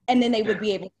teachers, and then they would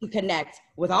be able to connect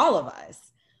with all of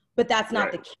us. But that's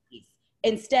not the case.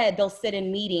 Instead, they'll sit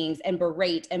in meetings and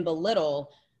berate and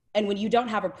belittle. And when you don't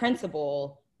have a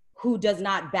principal who does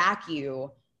not back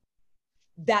you,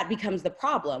 that becomes the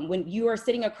problem. When you are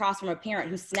sitting across from a parent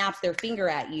who snaps their finger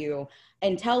at you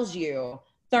and tells you,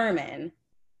 Thurman,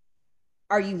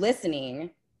 are you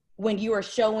listening? When you are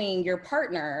showing your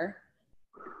partner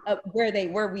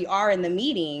where we are in the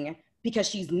meeting because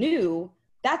she's new,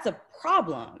 that's a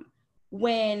problem.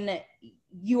 When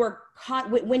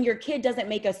when your kid doesn't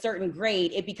make a certain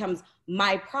grade, it becomes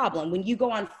my problem. When you go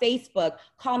on Facebook,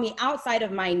 call me outside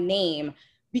of my name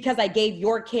because I gave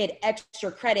your kid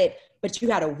extra credit, but you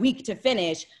had a week to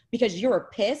finish because you're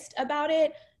pissed about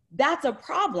it, that's a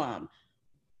problem.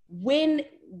 When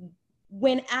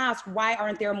asked why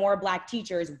aren't there more Black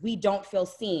teachers, we don't feel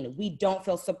seen, we don't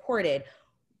feel supported.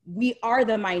 We are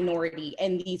the minority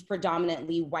in these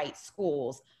predominantly white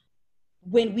schools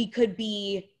when we could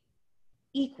be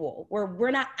equal, where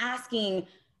we're not asking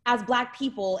as Black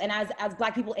people and as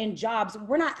Black people in jobs,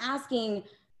 we're not asking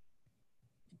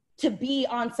to be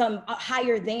on some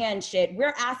higher than shit.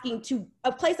 We're asking to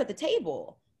a place at the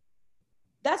table.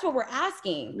 That's what we're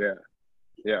asking.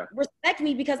 Yeah. Respect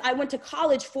me because I went to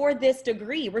college for this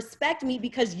degree. Respect me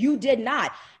because you did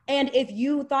not. And if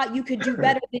you thought you could do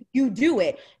better, then you do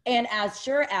it. And as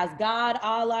sure as God,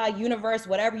 Allah, universe,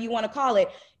 whatever you want to call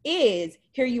it, is,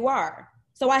 here you are.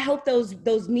 So I hope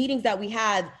those meetings that we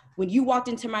had when you walked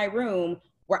into my room,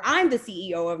 where I'm the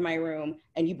CEO of my room,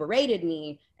 and you berated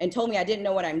me and told me I didn't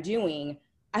know what I'm doing,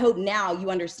 I hope now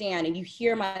you understand and you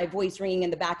hear my voice ringing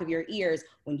in the back of your ears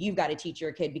when you've got to teach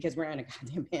your kid because we're in a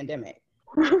goddamn pandemic.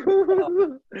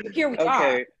 So, here we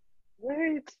are.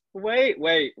 Wait.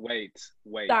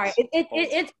 Sorry,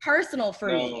 it's personal for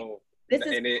me. This is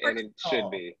personal. And it should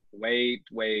be.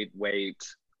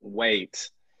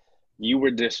 Wait. You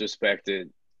were disrespected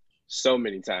so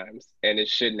many times, and it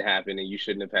shouldn't happen, and you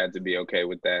shouldn't have had to be okay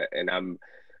with that. And I'm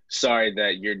sorry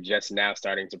that you're just now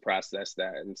starting to process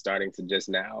that and starting to just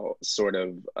now sort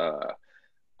of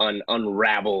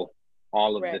unravel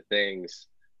all of the things.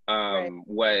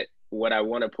 What I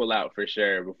want to pull out for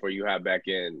sure before you hop back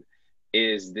in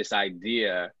is this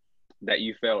idea that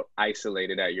you felt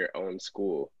isolated at your own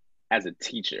school as a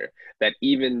teacher, that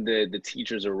even the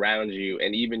teachers around you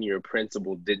and even your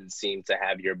principal didn't seem to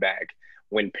have your back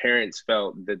when parents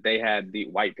felt that they had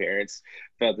white parents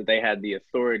felt that they had the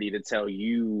authority to tell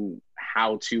you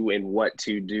how to and what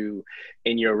to do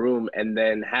in your room, and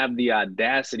then have the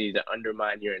audacity to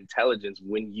undermine your intelligence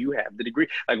when you have the degree.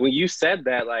 Like when you said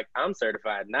that, like, I'm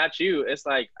certified, not you. It's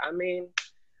like, I mean,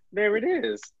 there it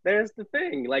is. There's the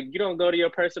thing. Like, you don't go to your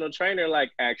personal trainer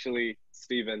like, actually,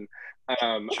 Stephen,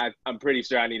 I'm pretty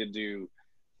sure I need to do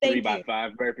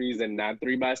 3x5 burpees and not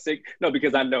 3x6. No,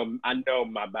 because I know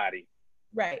my body.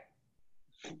 Right.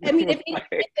 I mean,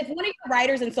 if one of your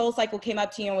writers in Soul Cycle came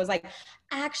up to you and was like,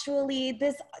 actually,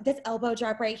 this elbow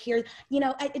drop right here, you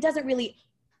know, it doesn't really,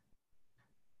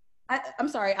 I'm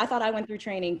sorry, I thought I went through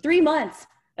training, 3 months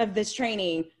of this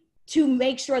training to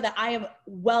make sure that I am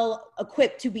well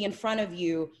equipped to be in front of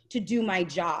you to do my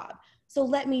job. So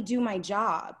let me do my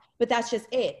job. But that's just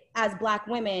it. As Black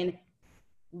women,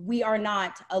 we are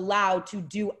not allowed to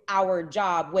do our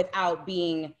job without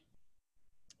being,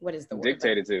 what is the word?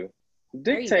 Dictated to.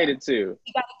 We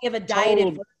got to give a dieted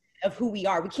version of who we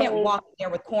are. We can't walk in there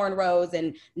with cornrows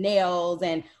and nails,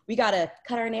 and we got to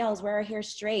cut our nails, wear our hair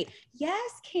straight.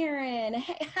 Yes, Karen.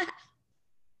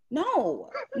 No,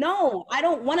 I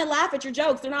don't want to laugh at your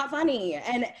jokes. They're not funny.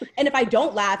 And if I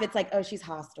don't laugh, it's like, oh, she's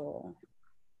hostile.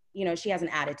 You know, she has an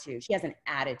attitude.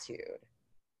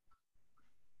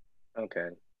 Okay.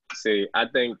 See, I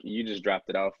think you just dropped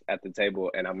it off at the table,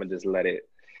 and I'm gonna just let it.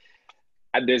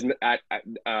 There's nothing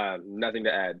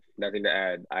to add. Nothing to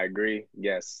add. I agree.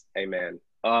 Yes. Amen.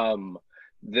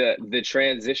 The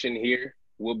transition here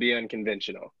will be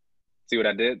unconventional. See what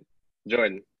I did?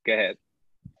 Jordan, go ahead.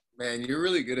 Man, you're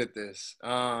really good at this.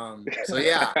 So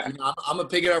yeah, I'm gonna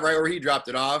pick it up right where he dropped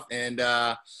it off, and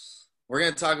we're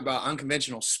gonna talk about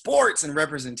unconventional sports and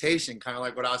representation, kind of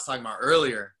like what I was talking about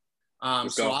earlier.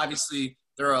 So obviously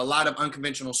there are a lot of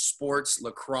unconventional sports: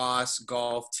 lacrosse,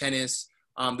 golf, tennis.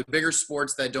 The bigger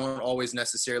sports that don't always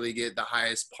necessarily get the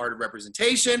highest part of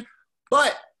representation,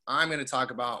 but I'm gonna talk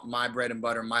about my bread and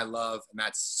butter, my love, and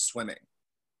that's swimming.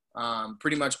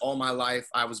 Pretty much all my life,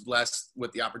 I was blessed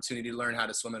with the opportunity to learn how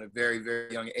to swim at a very,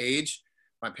 very young age.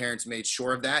 My parents made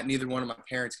sure of that. Neither one of my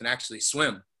parents can actually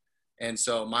swim. And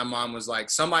so my mom was like,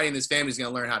 somebody in this family is going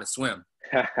to learn how to swim.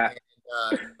 And,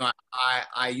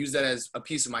 I use that as a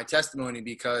piece of my testimony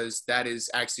because that is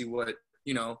actually what,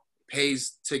 you know,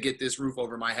 pays to get this roof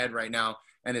over my head right now.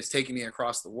 And it's taking me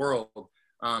across the world.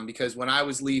 Because when I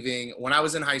was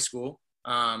in high school,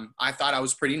 I thought I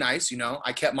was pretty nice, you know.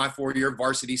 I kept my 4-year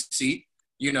varsity seat,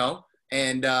 you know.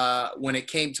 And when it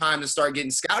came time to start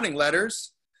getting scouting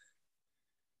letters,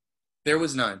 there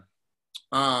was none.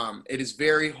 It is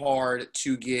very hard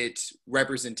to get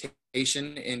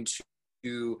representation into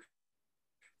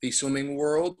the swimming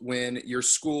world when your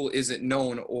school isn't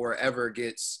known or ever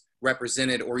gets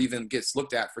represented or even gets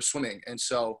looked at for swimming. And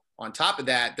so on top of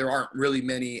that, there aren't really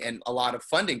many and a lot of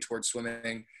funding towards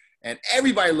swimming. And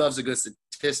everybody loves a good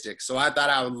statistic. So I thought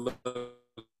I would look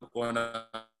one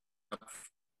up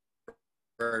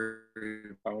for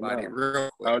everybody real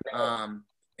quick. And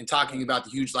talking about the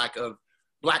huge lack of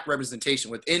Black representation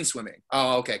within swimming.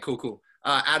 Oh, okay, cool.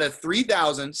 Out of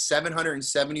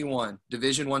 3,771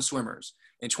 Division I swimmers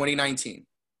in 2019,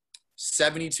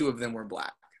 72 of them were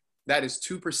Black. That is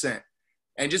 2%.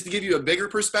 And just to give you a bigger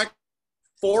perspective,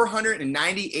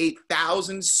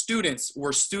 498,000 students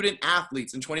were student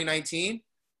athletes in 2019.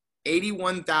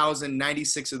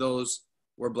 81,096 of those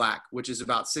were Black, which is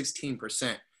about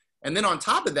 16%. And then on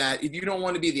top of that, if you don't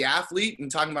want to be the athlete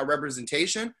and talking about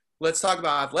representation, let's talk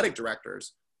about athletic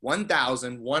directors.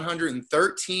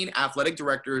 1,113 athletic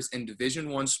directors in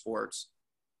Division I sports,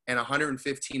 and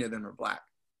 115 of them are Black.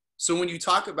 So when you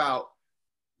talk about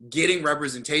getting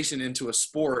representation into a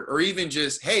sport, or even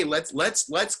just, hey, let's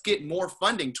get more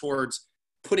funding towards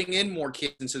putting in more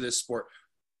kids into this sport,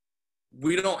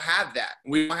 we don't have that.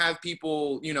 We don't have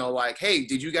people, you know, like, hey,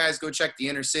 did you guys go check the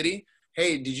inner city?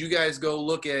 Hey, did you guys go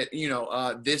look at, you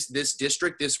know, this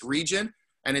district, this region?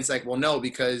 And it's like, well, no,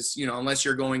 because, you know, unless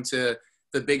you're going to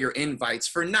the bigger invites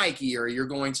for Nike, or you're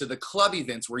going to the club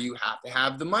events where you have to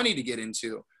have the money to get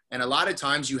into. And a lot of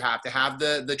times you have to have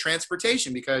the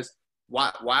transportation, because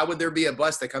why would there be a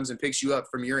bus that comes and picks you up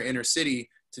from your inner city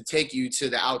to take you to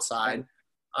the outside?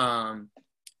 And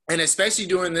especially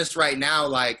doing this right now,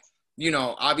 like, you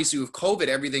know, obviously with COVID,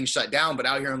 everything's shut down, but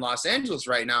out here in Los Angeles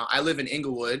right now, I live in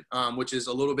Inglewood, which is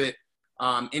a little bit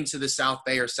into the South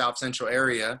Bay or South Central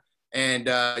area. And,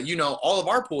 you know, all of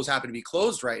our pools happen to be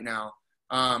closed right now.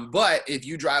 But if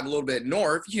you drive a little bit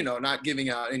north, you know, not giving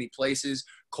out any places,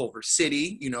 Culver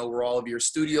City, you know, where all of your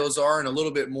studios are, and a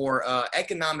little bit more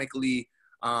economically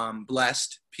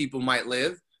blessed people might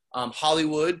live,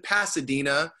 Hollywood,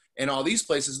 Pasadena, and all these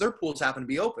places, their pools happen to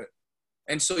be open.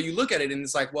 And so you look at it and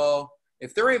it's like, well,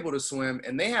 if they're able to swim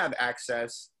and they have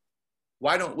access,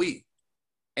 why don't we?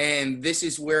 And this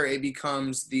is where it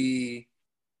becomes the,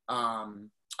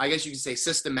 I guess you could say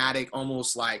systematic,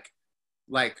 almost like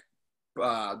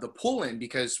the pull-in,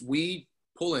 because we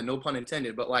pull in, no pun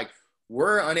intended, but like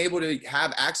we're unable to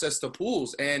have access to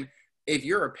pools. And if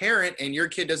you're a parent and your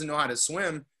kid doesn't know how to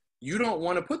swim, you don't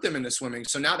want to put them into swimming.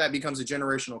 So now that becomes a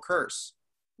generational curse,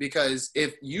 because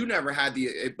if you never had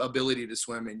the ability to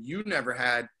swim and you never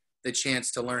had the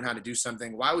chance to learn how to do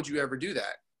something, why would you ever do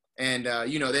that? And,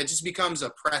 you know, that just becomes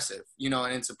oppressive, you know,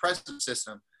 and it's an oppressive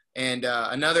system. And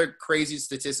another crazy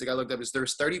statistic I looked up is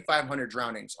there's 3,500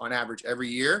 drownings on average every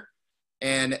year.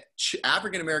 And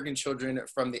African-American children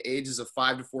from the ages of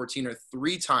 5 to 14 are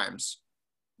 3 times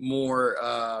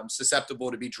more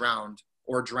susceptible to be drowned,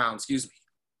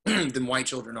 than white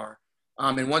children are.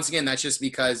 And once again, that's just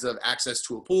because of access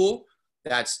to a pool.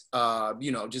 That's,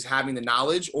 you know, just having the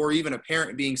knowledge, or even a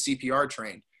parent being CPR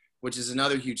trained, which is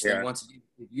another huge thing. Once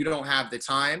if you don't have the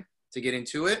time to get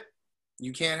into it,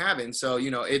 you can't have it. And so,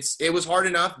 you know, it was hard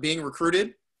enough being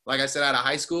recruited. Like I said, out of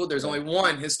high school, there's only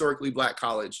one historically Black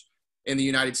college in the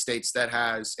United States that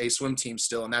has a swim team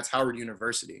still, and that's Howard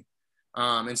University.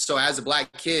 And so as a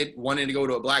Black kid wanting to go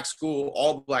to a Black school,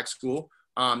 all Black school,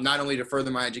 not only to further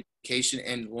my education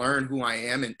and learn who I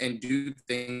am and do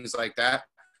things like that,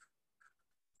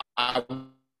 I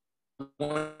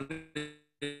wanted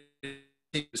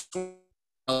to swim.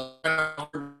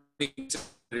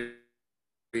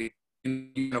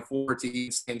 You can afford to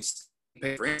eat and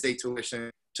pay for in-state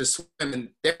tuition to swim, and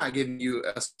they're not giving you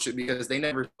a scholarship because they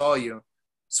never saw you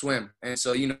swim. And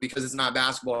so, you know, because it's not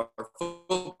basketball or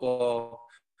football,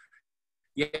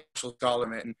 yeah, actual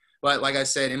scholarship. But like I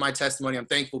said, in my testimony, I'm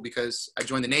thankful because I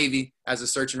joined the Navy as a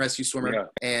search and rescue swimmer.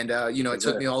 And, you know, it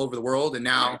took me all over the world. And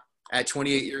now at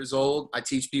 28 years old, I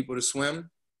teach people to swim.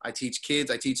 I teach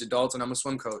kids, I teach adults, and I'm a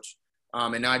swim coach.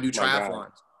 And now I do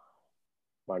triathlons.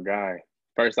 My guy.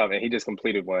 First off, and he just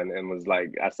completed one and was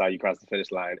like, I saw you cross the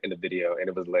finish line in the video, and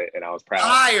it was lit, and I was proud.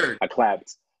 Tired.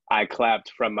 I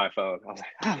clapped from my phone. I was like,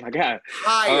 oh my God.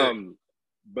 Tired.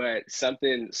 But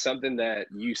something that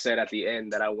you said at the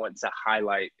end that I want to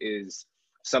highlight is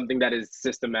something that is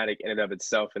systematic in and of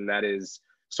itself, and that is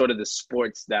sort of the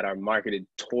sports that are marketed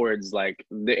towards like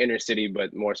the inner city,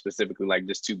 but more specifically like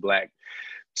just to Black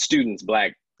students,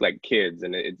 Black like kids,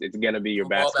 and it's gonna be your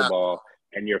basketball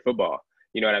and your football.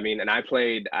 You know what I mean? And I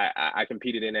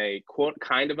competed in a quote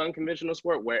kind of unconventional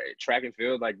sport where track and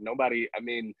field, like nobody, I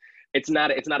mean, it's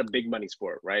not a big money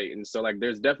sport, right? And so like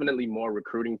there's definitely more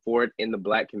recruiting for it in the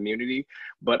Black community,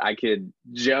 but I could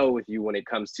gel with you when it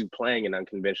comes to playing an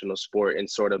unconventional sport and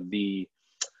sort of the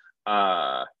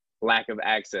lack of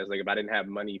access. Like if I didn't have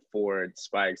money for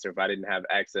spikes, or if I didn't have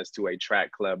access to a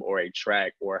track club or a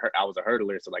track, or I was a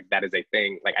hurdler, so like that is a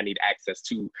thing, like I need access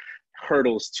to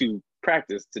hurdles to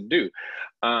practice to do.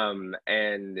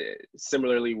 And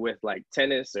similarly with like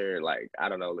tennis, or like, I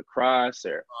don't know, lacrosse,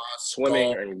 or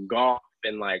swimming, and golf,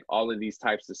 and like all of these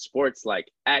types of sports, like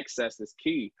access is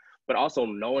key, but also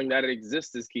knowing that it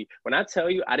exists is key. When I tell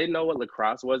you, I didn't know what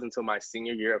lacrosse was until my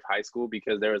senior year of high school,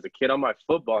 because there was a kid on my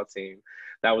football team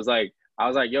that was like, I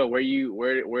was like, yo, where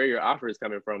are your offers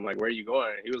coming from? Like, where are you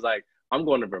going? He was like, I'm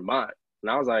going to Vermont.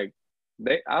 And I was like,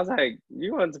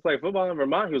 you wanted to play football in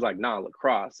Vermont? He was like, nah,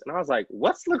 lacrosse. And I was like,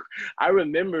 I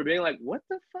remember being like, what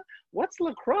the fuck? What's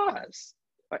lacrosse?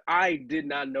 Like, I did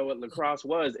not know what lacrosse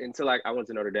was until like I went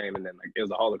to Notre Dame, and then like it was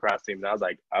a whole lacrosse team. And I was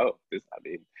like, oh, this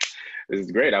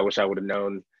is great. I wish I would have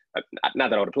known.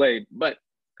 Not that I would have played, but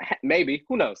maybe,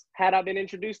 who knows? Had I been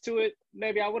introduced to it,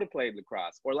 maybe I would have played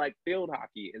lacrosse or like field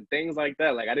hockey and things like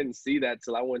that. Like I didn't see that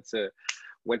till I went to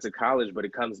college, but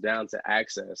it comes down to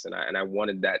access, and I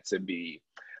wanted that to be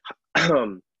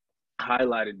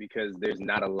highlighted because there's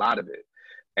not a lot of it.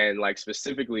 And like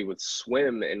specifically with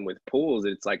swim and with pools,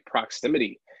 it's like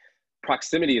proximity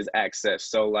is access.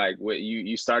 So like what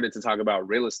you started to talk about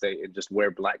real estate and just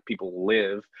where Black people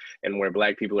live and where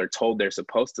Black people are told they're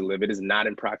supposed to live. It is not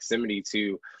in proximity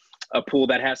to a pool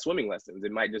that has swimming lessons.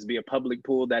 It might just be a public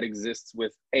pool that exists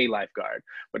with a lifeguard,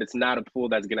 but it's not a pool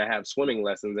that's going to have swimming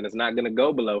lessons, and it's not going to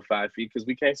go below 5 feet because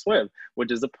we can't swim,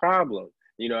 which is a problem.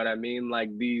 You know what I mean?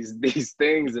 Like these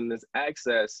things and this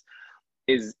access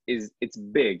is it's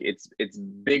big. It's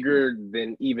bigger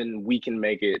than even we can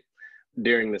make it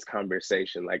during this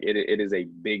conversation. Like it is a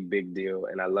big deal.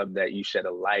 And I love that you shed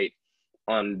a light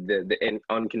on the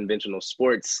unconventional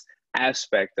sports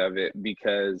aspect of it,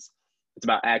 because it's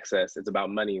about access. It's about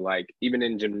money. Like even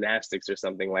in gymnastics or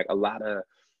something, like a lot of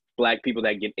Black people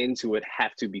that get into it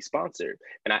have to be sponsored.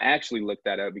 And I actually looked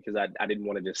that up because I didn't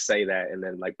want to just say that and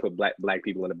then like put black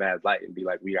people in a bad light and be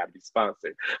like, we got to be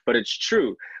sponsored. But it's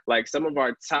true. Like some of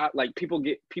our top, like people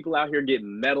out here get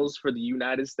medals for the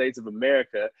United States of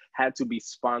America had to be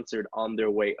sponsored on their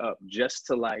way up just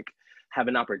to like have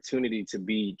an opportunity to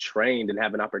be trained and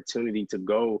have an opportunity to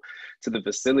go to the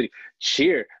facility.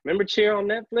 Cheer. Remember Cheer on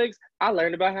Netflix? I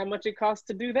learned about how much it costs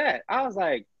to do that. I was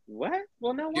like, what?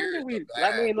 Well, no wonder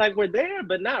I mean, like we're there,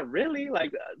 but not really.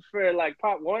 Like for like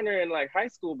Pop Warner in like high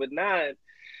school, but not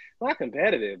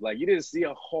competitive. Like you didn't see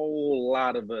a whole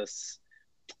lot of us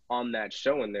on that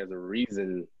show, and there's a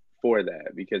reason for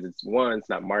that because it's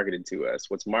not marketed to us.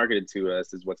 What's marketed to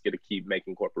us is what's going to keep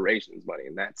making corporations money,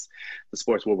 and that's the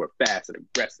sports where we're fast and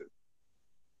aggressive.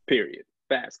 Period.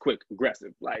 Fast, quick,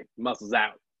 aggressive, like muscles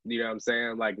out. You know what I'm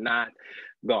saying? Like not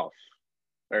golf.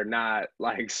 Or not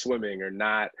like swimming or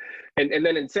not. And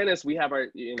then in tennis, we have our,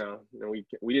 we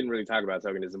didn't really talk about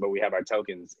tokenism, but we have our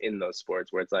tokens in those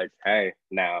sports where it's like, hey,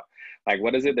 now, like,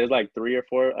 what is it? There's like 3 or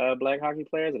 4 Black hockey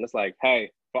players. And it's like,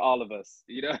 hey, for all of us,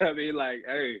 you know what I mean? Like,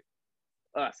 hey,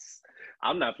 us.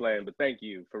 I'm not playing, but thank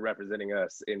you for representing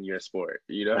us in your sport.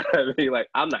 You know what I mean? Like,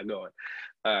 I'm not going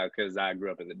because I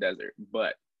grew up in the desert.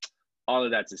 But all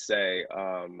of that to say,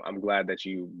 I'm glad that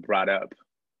you brought up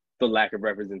the lack of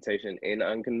representation in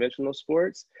unconventional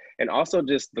sports and also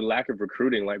just the lack of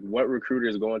recruiting. Like what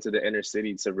recruiters go into the inner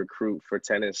city to recruit for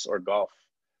tennis or golf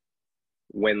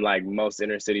when like most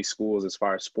inner city schools as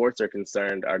far as sports are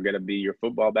concerned are going to be your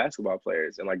football, basketball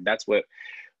players. And like that's what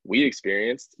we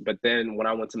experienced. But then when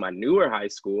I went to my newer high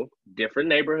school, different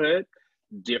neighborhood,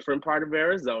 different part of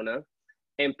Arizona,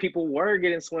 and people were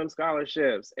getting swim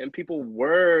scholarships and people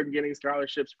were getting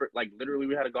scholarships for like literally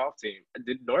we had a golf team.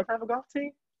 Did North have a golf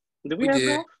team? Did we have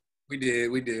golf? We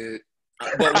did.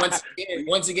 But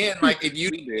once again, like if you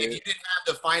didn't have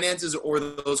the finances or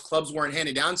those clubs weren't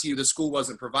handed down to you, the school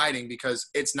wasn't providing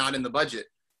because it's not in the budget.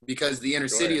 Because the inner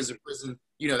city is a prison,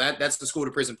 that's the school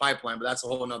to prison pipeline, but that's a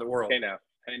whole another world. Hey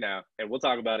now, and we'll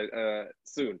talk about it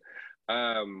soon.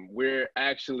 We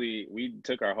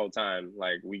took our whole time,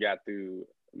 like we got through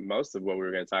most of what we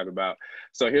were going to talk about.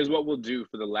 So here's what we'll do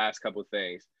for the last couple of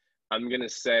things. I'm going to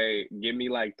say, give me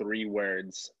like 3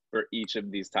 words for each of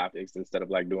these topics instead of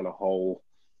like doing a whole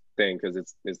thing because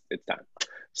it's time.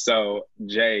 So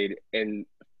Jade, and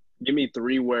give me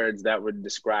 3 words that would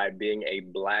describe being a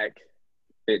Black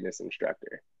fitness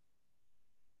instructor.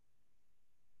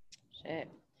 Shit.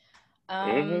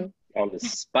 On the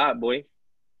spot, boy.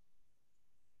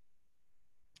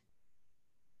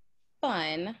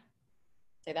 Fun.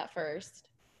 Say that first.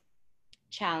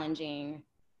 Challenging.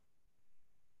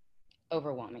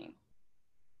 Overwhelming.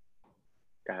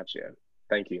 Gotcha.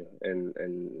 Thank you. And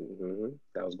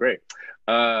that was great.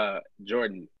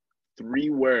 Jordan, 3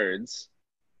 words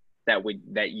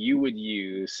that you would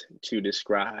use to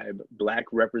describe Black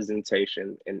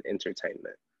representation in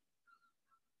entertainment.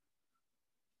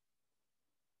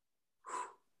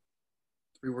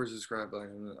 3 words to describe Black.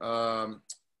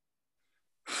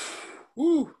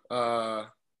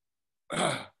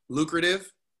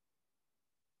 Lucrative.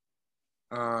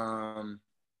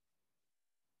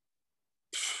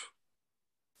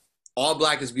 All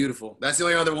Black is beautiful. That's the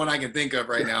only other one I can think of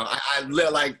right now. I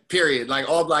like period. Like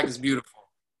all Black is beautiful.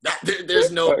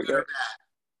 There's no good or bad.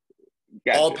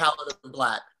 Gotcha. All palette of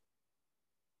Black.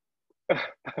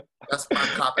 That's my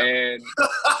copy. And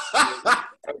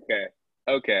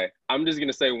okay. I'm just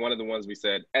gonna say one of the ones we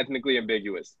said, ethnically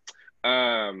ambiguous.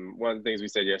 One of the things we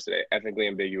said yesterday, ethnically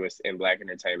ambiguous in Black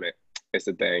entertainment. It's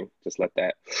a thing. Just let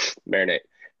that marinate.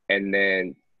 And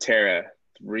then Tara,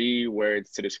 3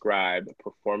 words to describe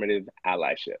performative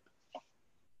allyship.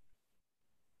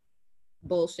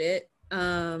 Bullshit.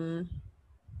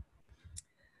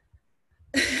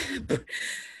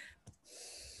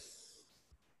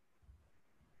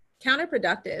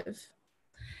 Counterproductive.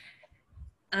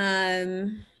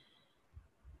 I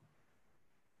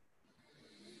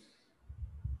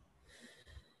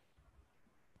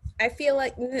feel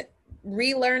like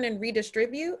relearn and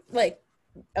redistribute, like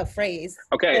a phrase.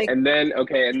 Okay, like, and then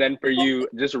for you,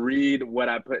 just read what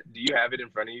I put. Do you have it in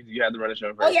front of you? Do you have the run of show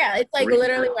in front of you? Oh yeah, it's like read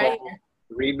literally right here.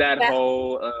 Read that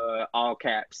whole all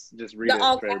caps. Just read the it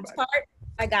all for caps everybody. part.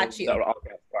 I got you. The all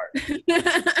caps part.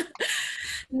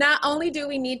 Not only do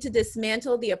we need to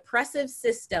dismantle the oppressive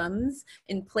systems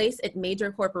in place at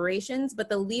major corporations, but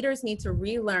the leaders need to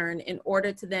relearn in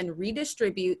order to then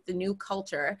redistribute the new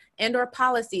culture and or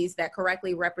policies that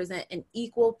correctly represent an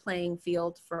equal playing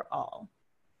field for all.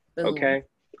 Boom. Okay.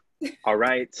 All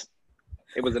right.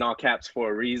 It was in all caps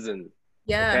for a reason.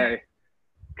 Yeah. Okay.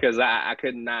 because I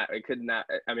could not.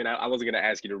 I mean, I wasn't gonna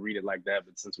ask you to read it like that,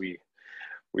 but since we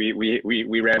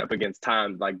ran up against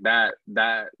time like that,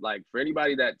 like for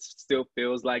anybody that still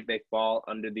feels like they fall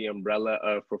under the umbrella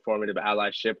of performative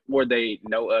allyship, or they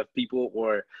know of people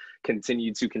or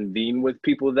continue to convene with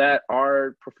people that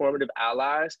are performative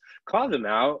allies, call them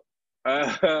out.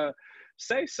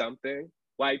 Say something.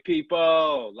 White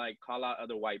people, like, call out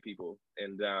other white people,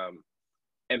 and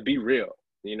be real.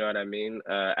 You know what I mean?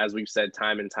 As we've said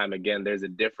time and time again, there's a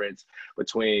difference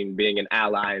between being an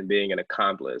ally and being an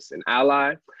accomplice. An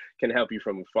ally can help you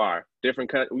from afar.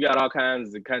 We got all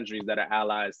kinds of countries that are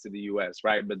allies to the U.S.,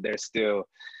 right? But they're still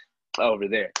over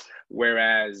there.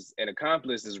 Whereas an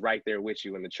accomplice is right there with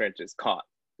you in the trenches, caught.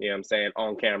 You know what I'm saying?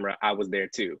 On camera, I was there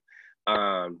too.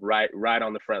 Right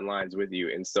on the front lines with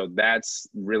you. And so that's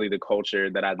really the culture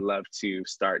that I'd love to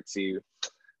start to,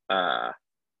 I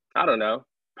don't know,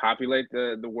 populate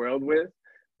the world with.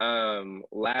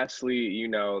 Lastly, you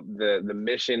know, the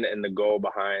mission and the goal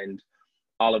behind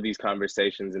all of these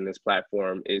conversations in this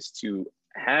platform is to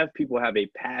have people have a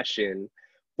passion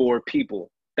for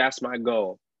people. That's my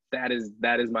goal. That is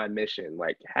my mission.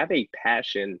 Like, have a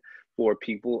passion for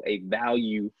people, a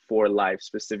value for life,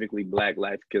 specifically Black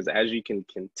life, because as you can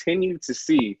continue to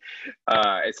see,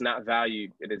 it's not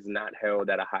valued. It is not held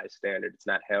at a high standard. It's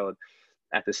not held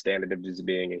at the standard of just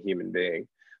being a human being.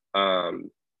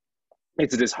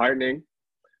 It's disheartening.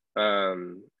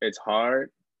 It's hard.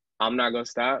 I'm not gonna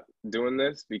stop doing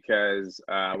this because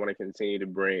I want to continue to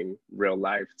bring real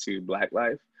life to Black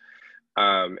life.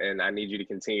 And I need you to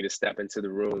continue to step into the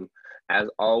room. As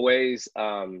always,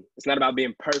 it's not about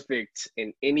being perfect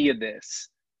in any of this.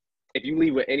 If you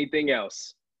leave with anything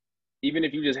else, even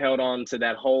if you just held on to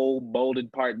that whole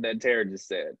bolded part that Tara just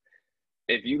said,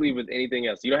 if you leave with anything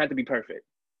else, you don't have to be perfect.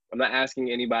 I'm not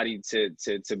asking anybody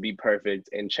to be perfect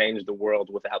and change the world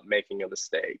without making a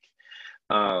mistake.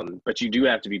 But you do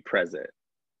have to be present.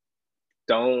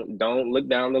 Don't look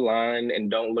down the line and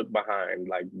don't look behind.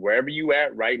 Like, wherever you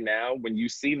at right now, when you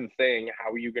see the thing, how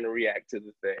are you going to react to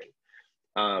the thing?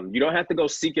 You don't have to go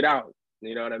seek it out.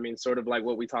 You know what I mean? Sort of like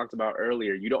what we talked about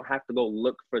earlier. You don't have to go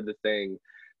look for the thing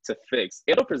to fix.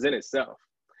 It'll present itself.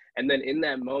 And then in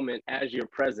that moment, as you're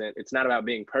present, it's not about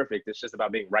being perfect. It's just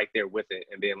about being right there with it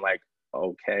and being like,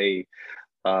 okay,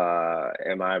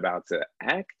 am I about to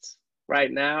act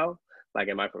right now? Like,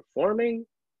 am I performing?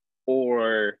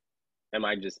 Or am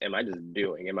I just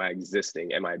doing? Am I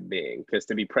existing? Am I being? Because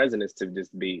to be present is to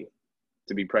just be.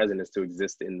 To be present is to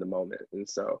exist in the moment. And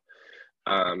so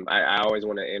I always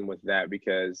want to end with that,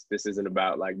 because this isn't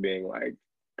about like being like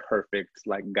perfect,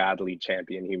 like godly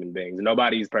champion human beings.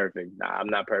 Nobody's perfect. Nah, I'm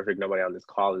not perfect. Nobody on this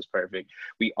call is perfect.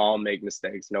 We all make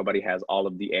mistakes. Nobody has all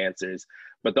of the answers.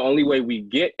 But the only way we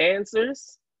get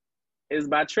answers is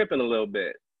by tripping a little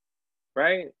bit,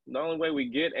 right? The only way we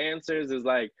get answers is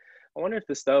like, I wonder if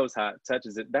the stove's hot.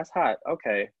 Touches it. That's hot.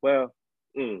 Okay, well,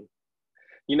 you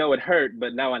know, it hurt,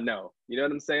 but now I know. You know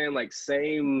what I'm saying? Like,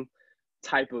 same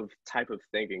type of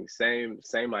thinking,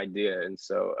 same idea. And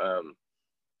so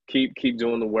keep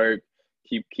doing the work,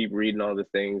 keep reading all the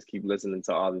things, keep listening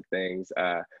to all the things.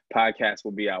 Podcast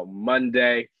will be out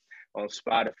Monday on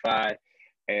Spotify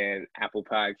and Apple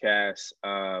Podcasts.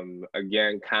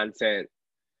 Again, content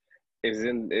is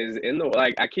in the,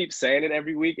 like, I keep saying it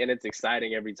every week, and it's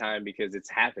exciting every time because it's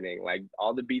happening. Like,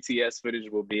 all the BTS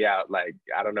footage will be out, like,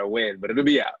 I don't know when, but it'll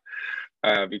be out.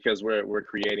 Because we're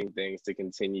creating things to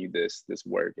continue this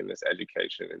work and this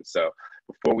education. And so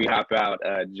before we hop out,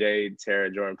 Jade,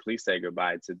 Tara, Jordan, please say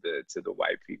goodbye to the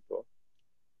white people.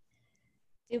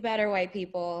 Do better, white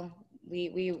people.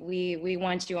 We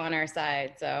want you on our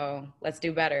side, so let's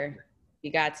do better.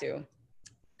 You got to.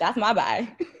 That's my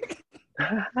bye.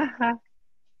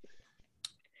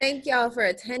 Thank y'all for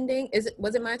attending.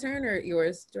 Was it my turn or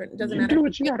yours, Jordan? Doesn't You matter. do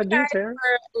what you gotta do, Tara.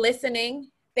 For listening.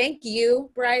 Thank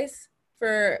you, Bryce,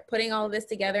 for putting all of this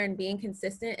together and being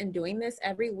consistent and doing this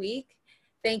every week.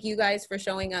 Thank you guys for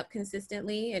showing up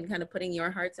consistently and kind of putting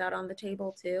your hearts out on the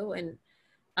table too.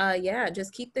 And yeah,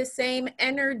 just keep the same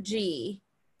energy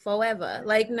forever.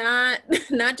 Like, not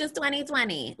just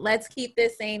 2020. Let's keep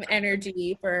this same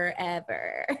energy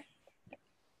forever.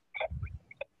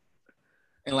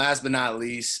 And last but not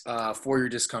least, For Your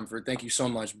Discomfort, thank you so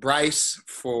much, Bryce,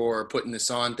 for putting this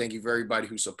on. Thank you for everybody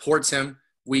who supports him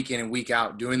week in and week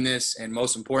out doing this. And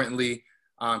most importantly,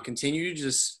 continue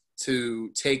just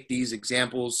to take these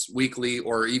examples weekly,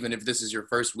 or even if this is your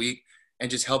first week,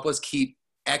 and just help us keep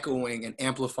echoing and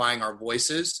amplifying our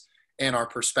voices and our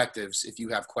perspectives. If you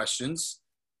have questions,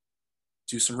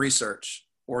 do some research,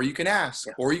 or you can ask,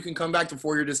 or you can come back to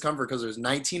For Your Discomfort, because there's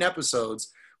 19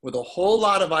 episodes with a whole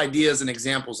lot of ideas and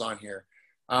examples on here.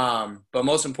 But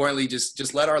most importantly,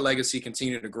 just let our legacy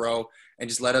continue to grow, and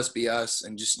just let us be us,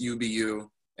 and just you be you,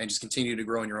 and just continue to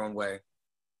grow in your own way.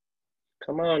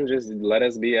 Come on, just let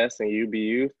us be us and you be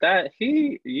you.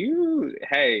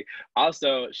 Hey,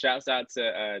 also shouts out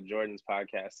to Jordan's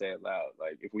podcast, Say It Loud.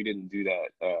 Like, if we didn't do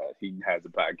that, he has a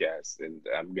podcast and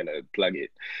I'm gonna plug it.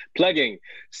 Plugging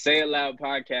Say It Loud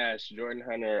podcast, Jordan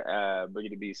Hunter, Boogie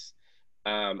the Beast.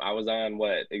 I was on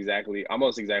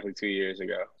almost exactly 2 years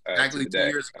ago. Exactly 2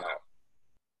 years ago.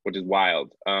 Which is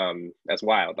wild. That's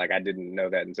wild. Like, I didn't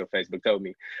know that until Facebook told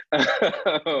me.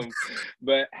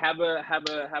 But have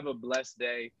a blessed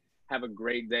day. Have a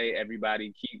great day,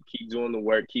 everybody. Keep doing the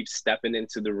work. Keep stepping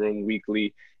into the room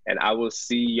weekly. And I will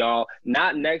see y'all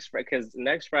not next Friday, because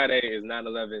next Friday is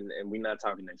 9/11, and we're not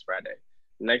talking next Friday.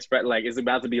 Next Friday, like, it's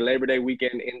about to be Labor Day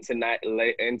weekend into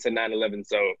 9/11.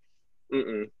 So,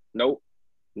 nope,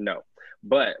 no.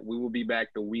 But we will be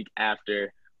back the week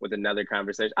after with another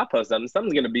conversation. I'll post something.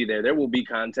 Something's going to be there. There will be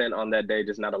content on that day,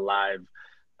 just not a live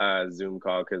Zoom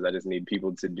call, because I just need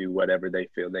people to do whatever they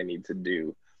feel they need to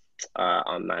do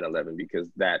on 9/11,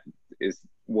 because that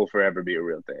will forever be a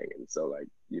real thing. And so, like,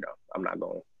 I'm not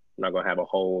going to have a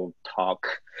whole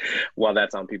talk while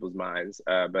that's on people's minds.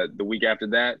 But the week after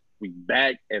that, we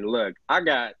back. And look,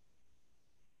 the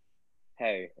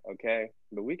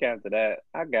week after that,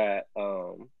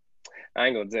 I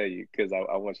ain't gonna tell you because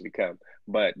I want you to come,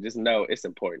 but just know it's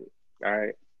important. All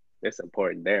right, it's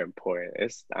important. They're important.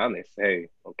 I'm excited.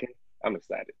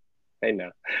 Hey,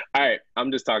 now. All right,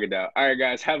 I'm just talking now. All right,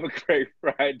 guys, have a great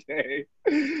Friday,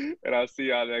 and I'll see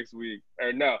y'all next week.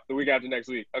 Or no, the week after next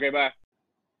week. Okay, bye.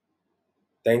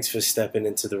 Thanks for stepping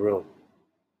into the room.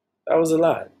 That was a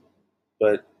lot,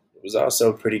 but it was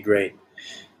also pretty great.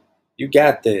 You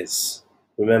got this.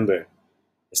 Remember,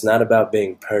 it's not about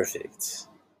being perfect.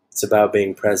 It's about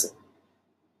being present.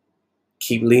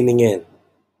 Keep leaning in,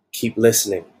 keep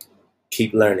listening,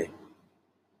 keep learning.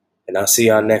 And I'll see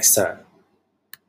y'all next time.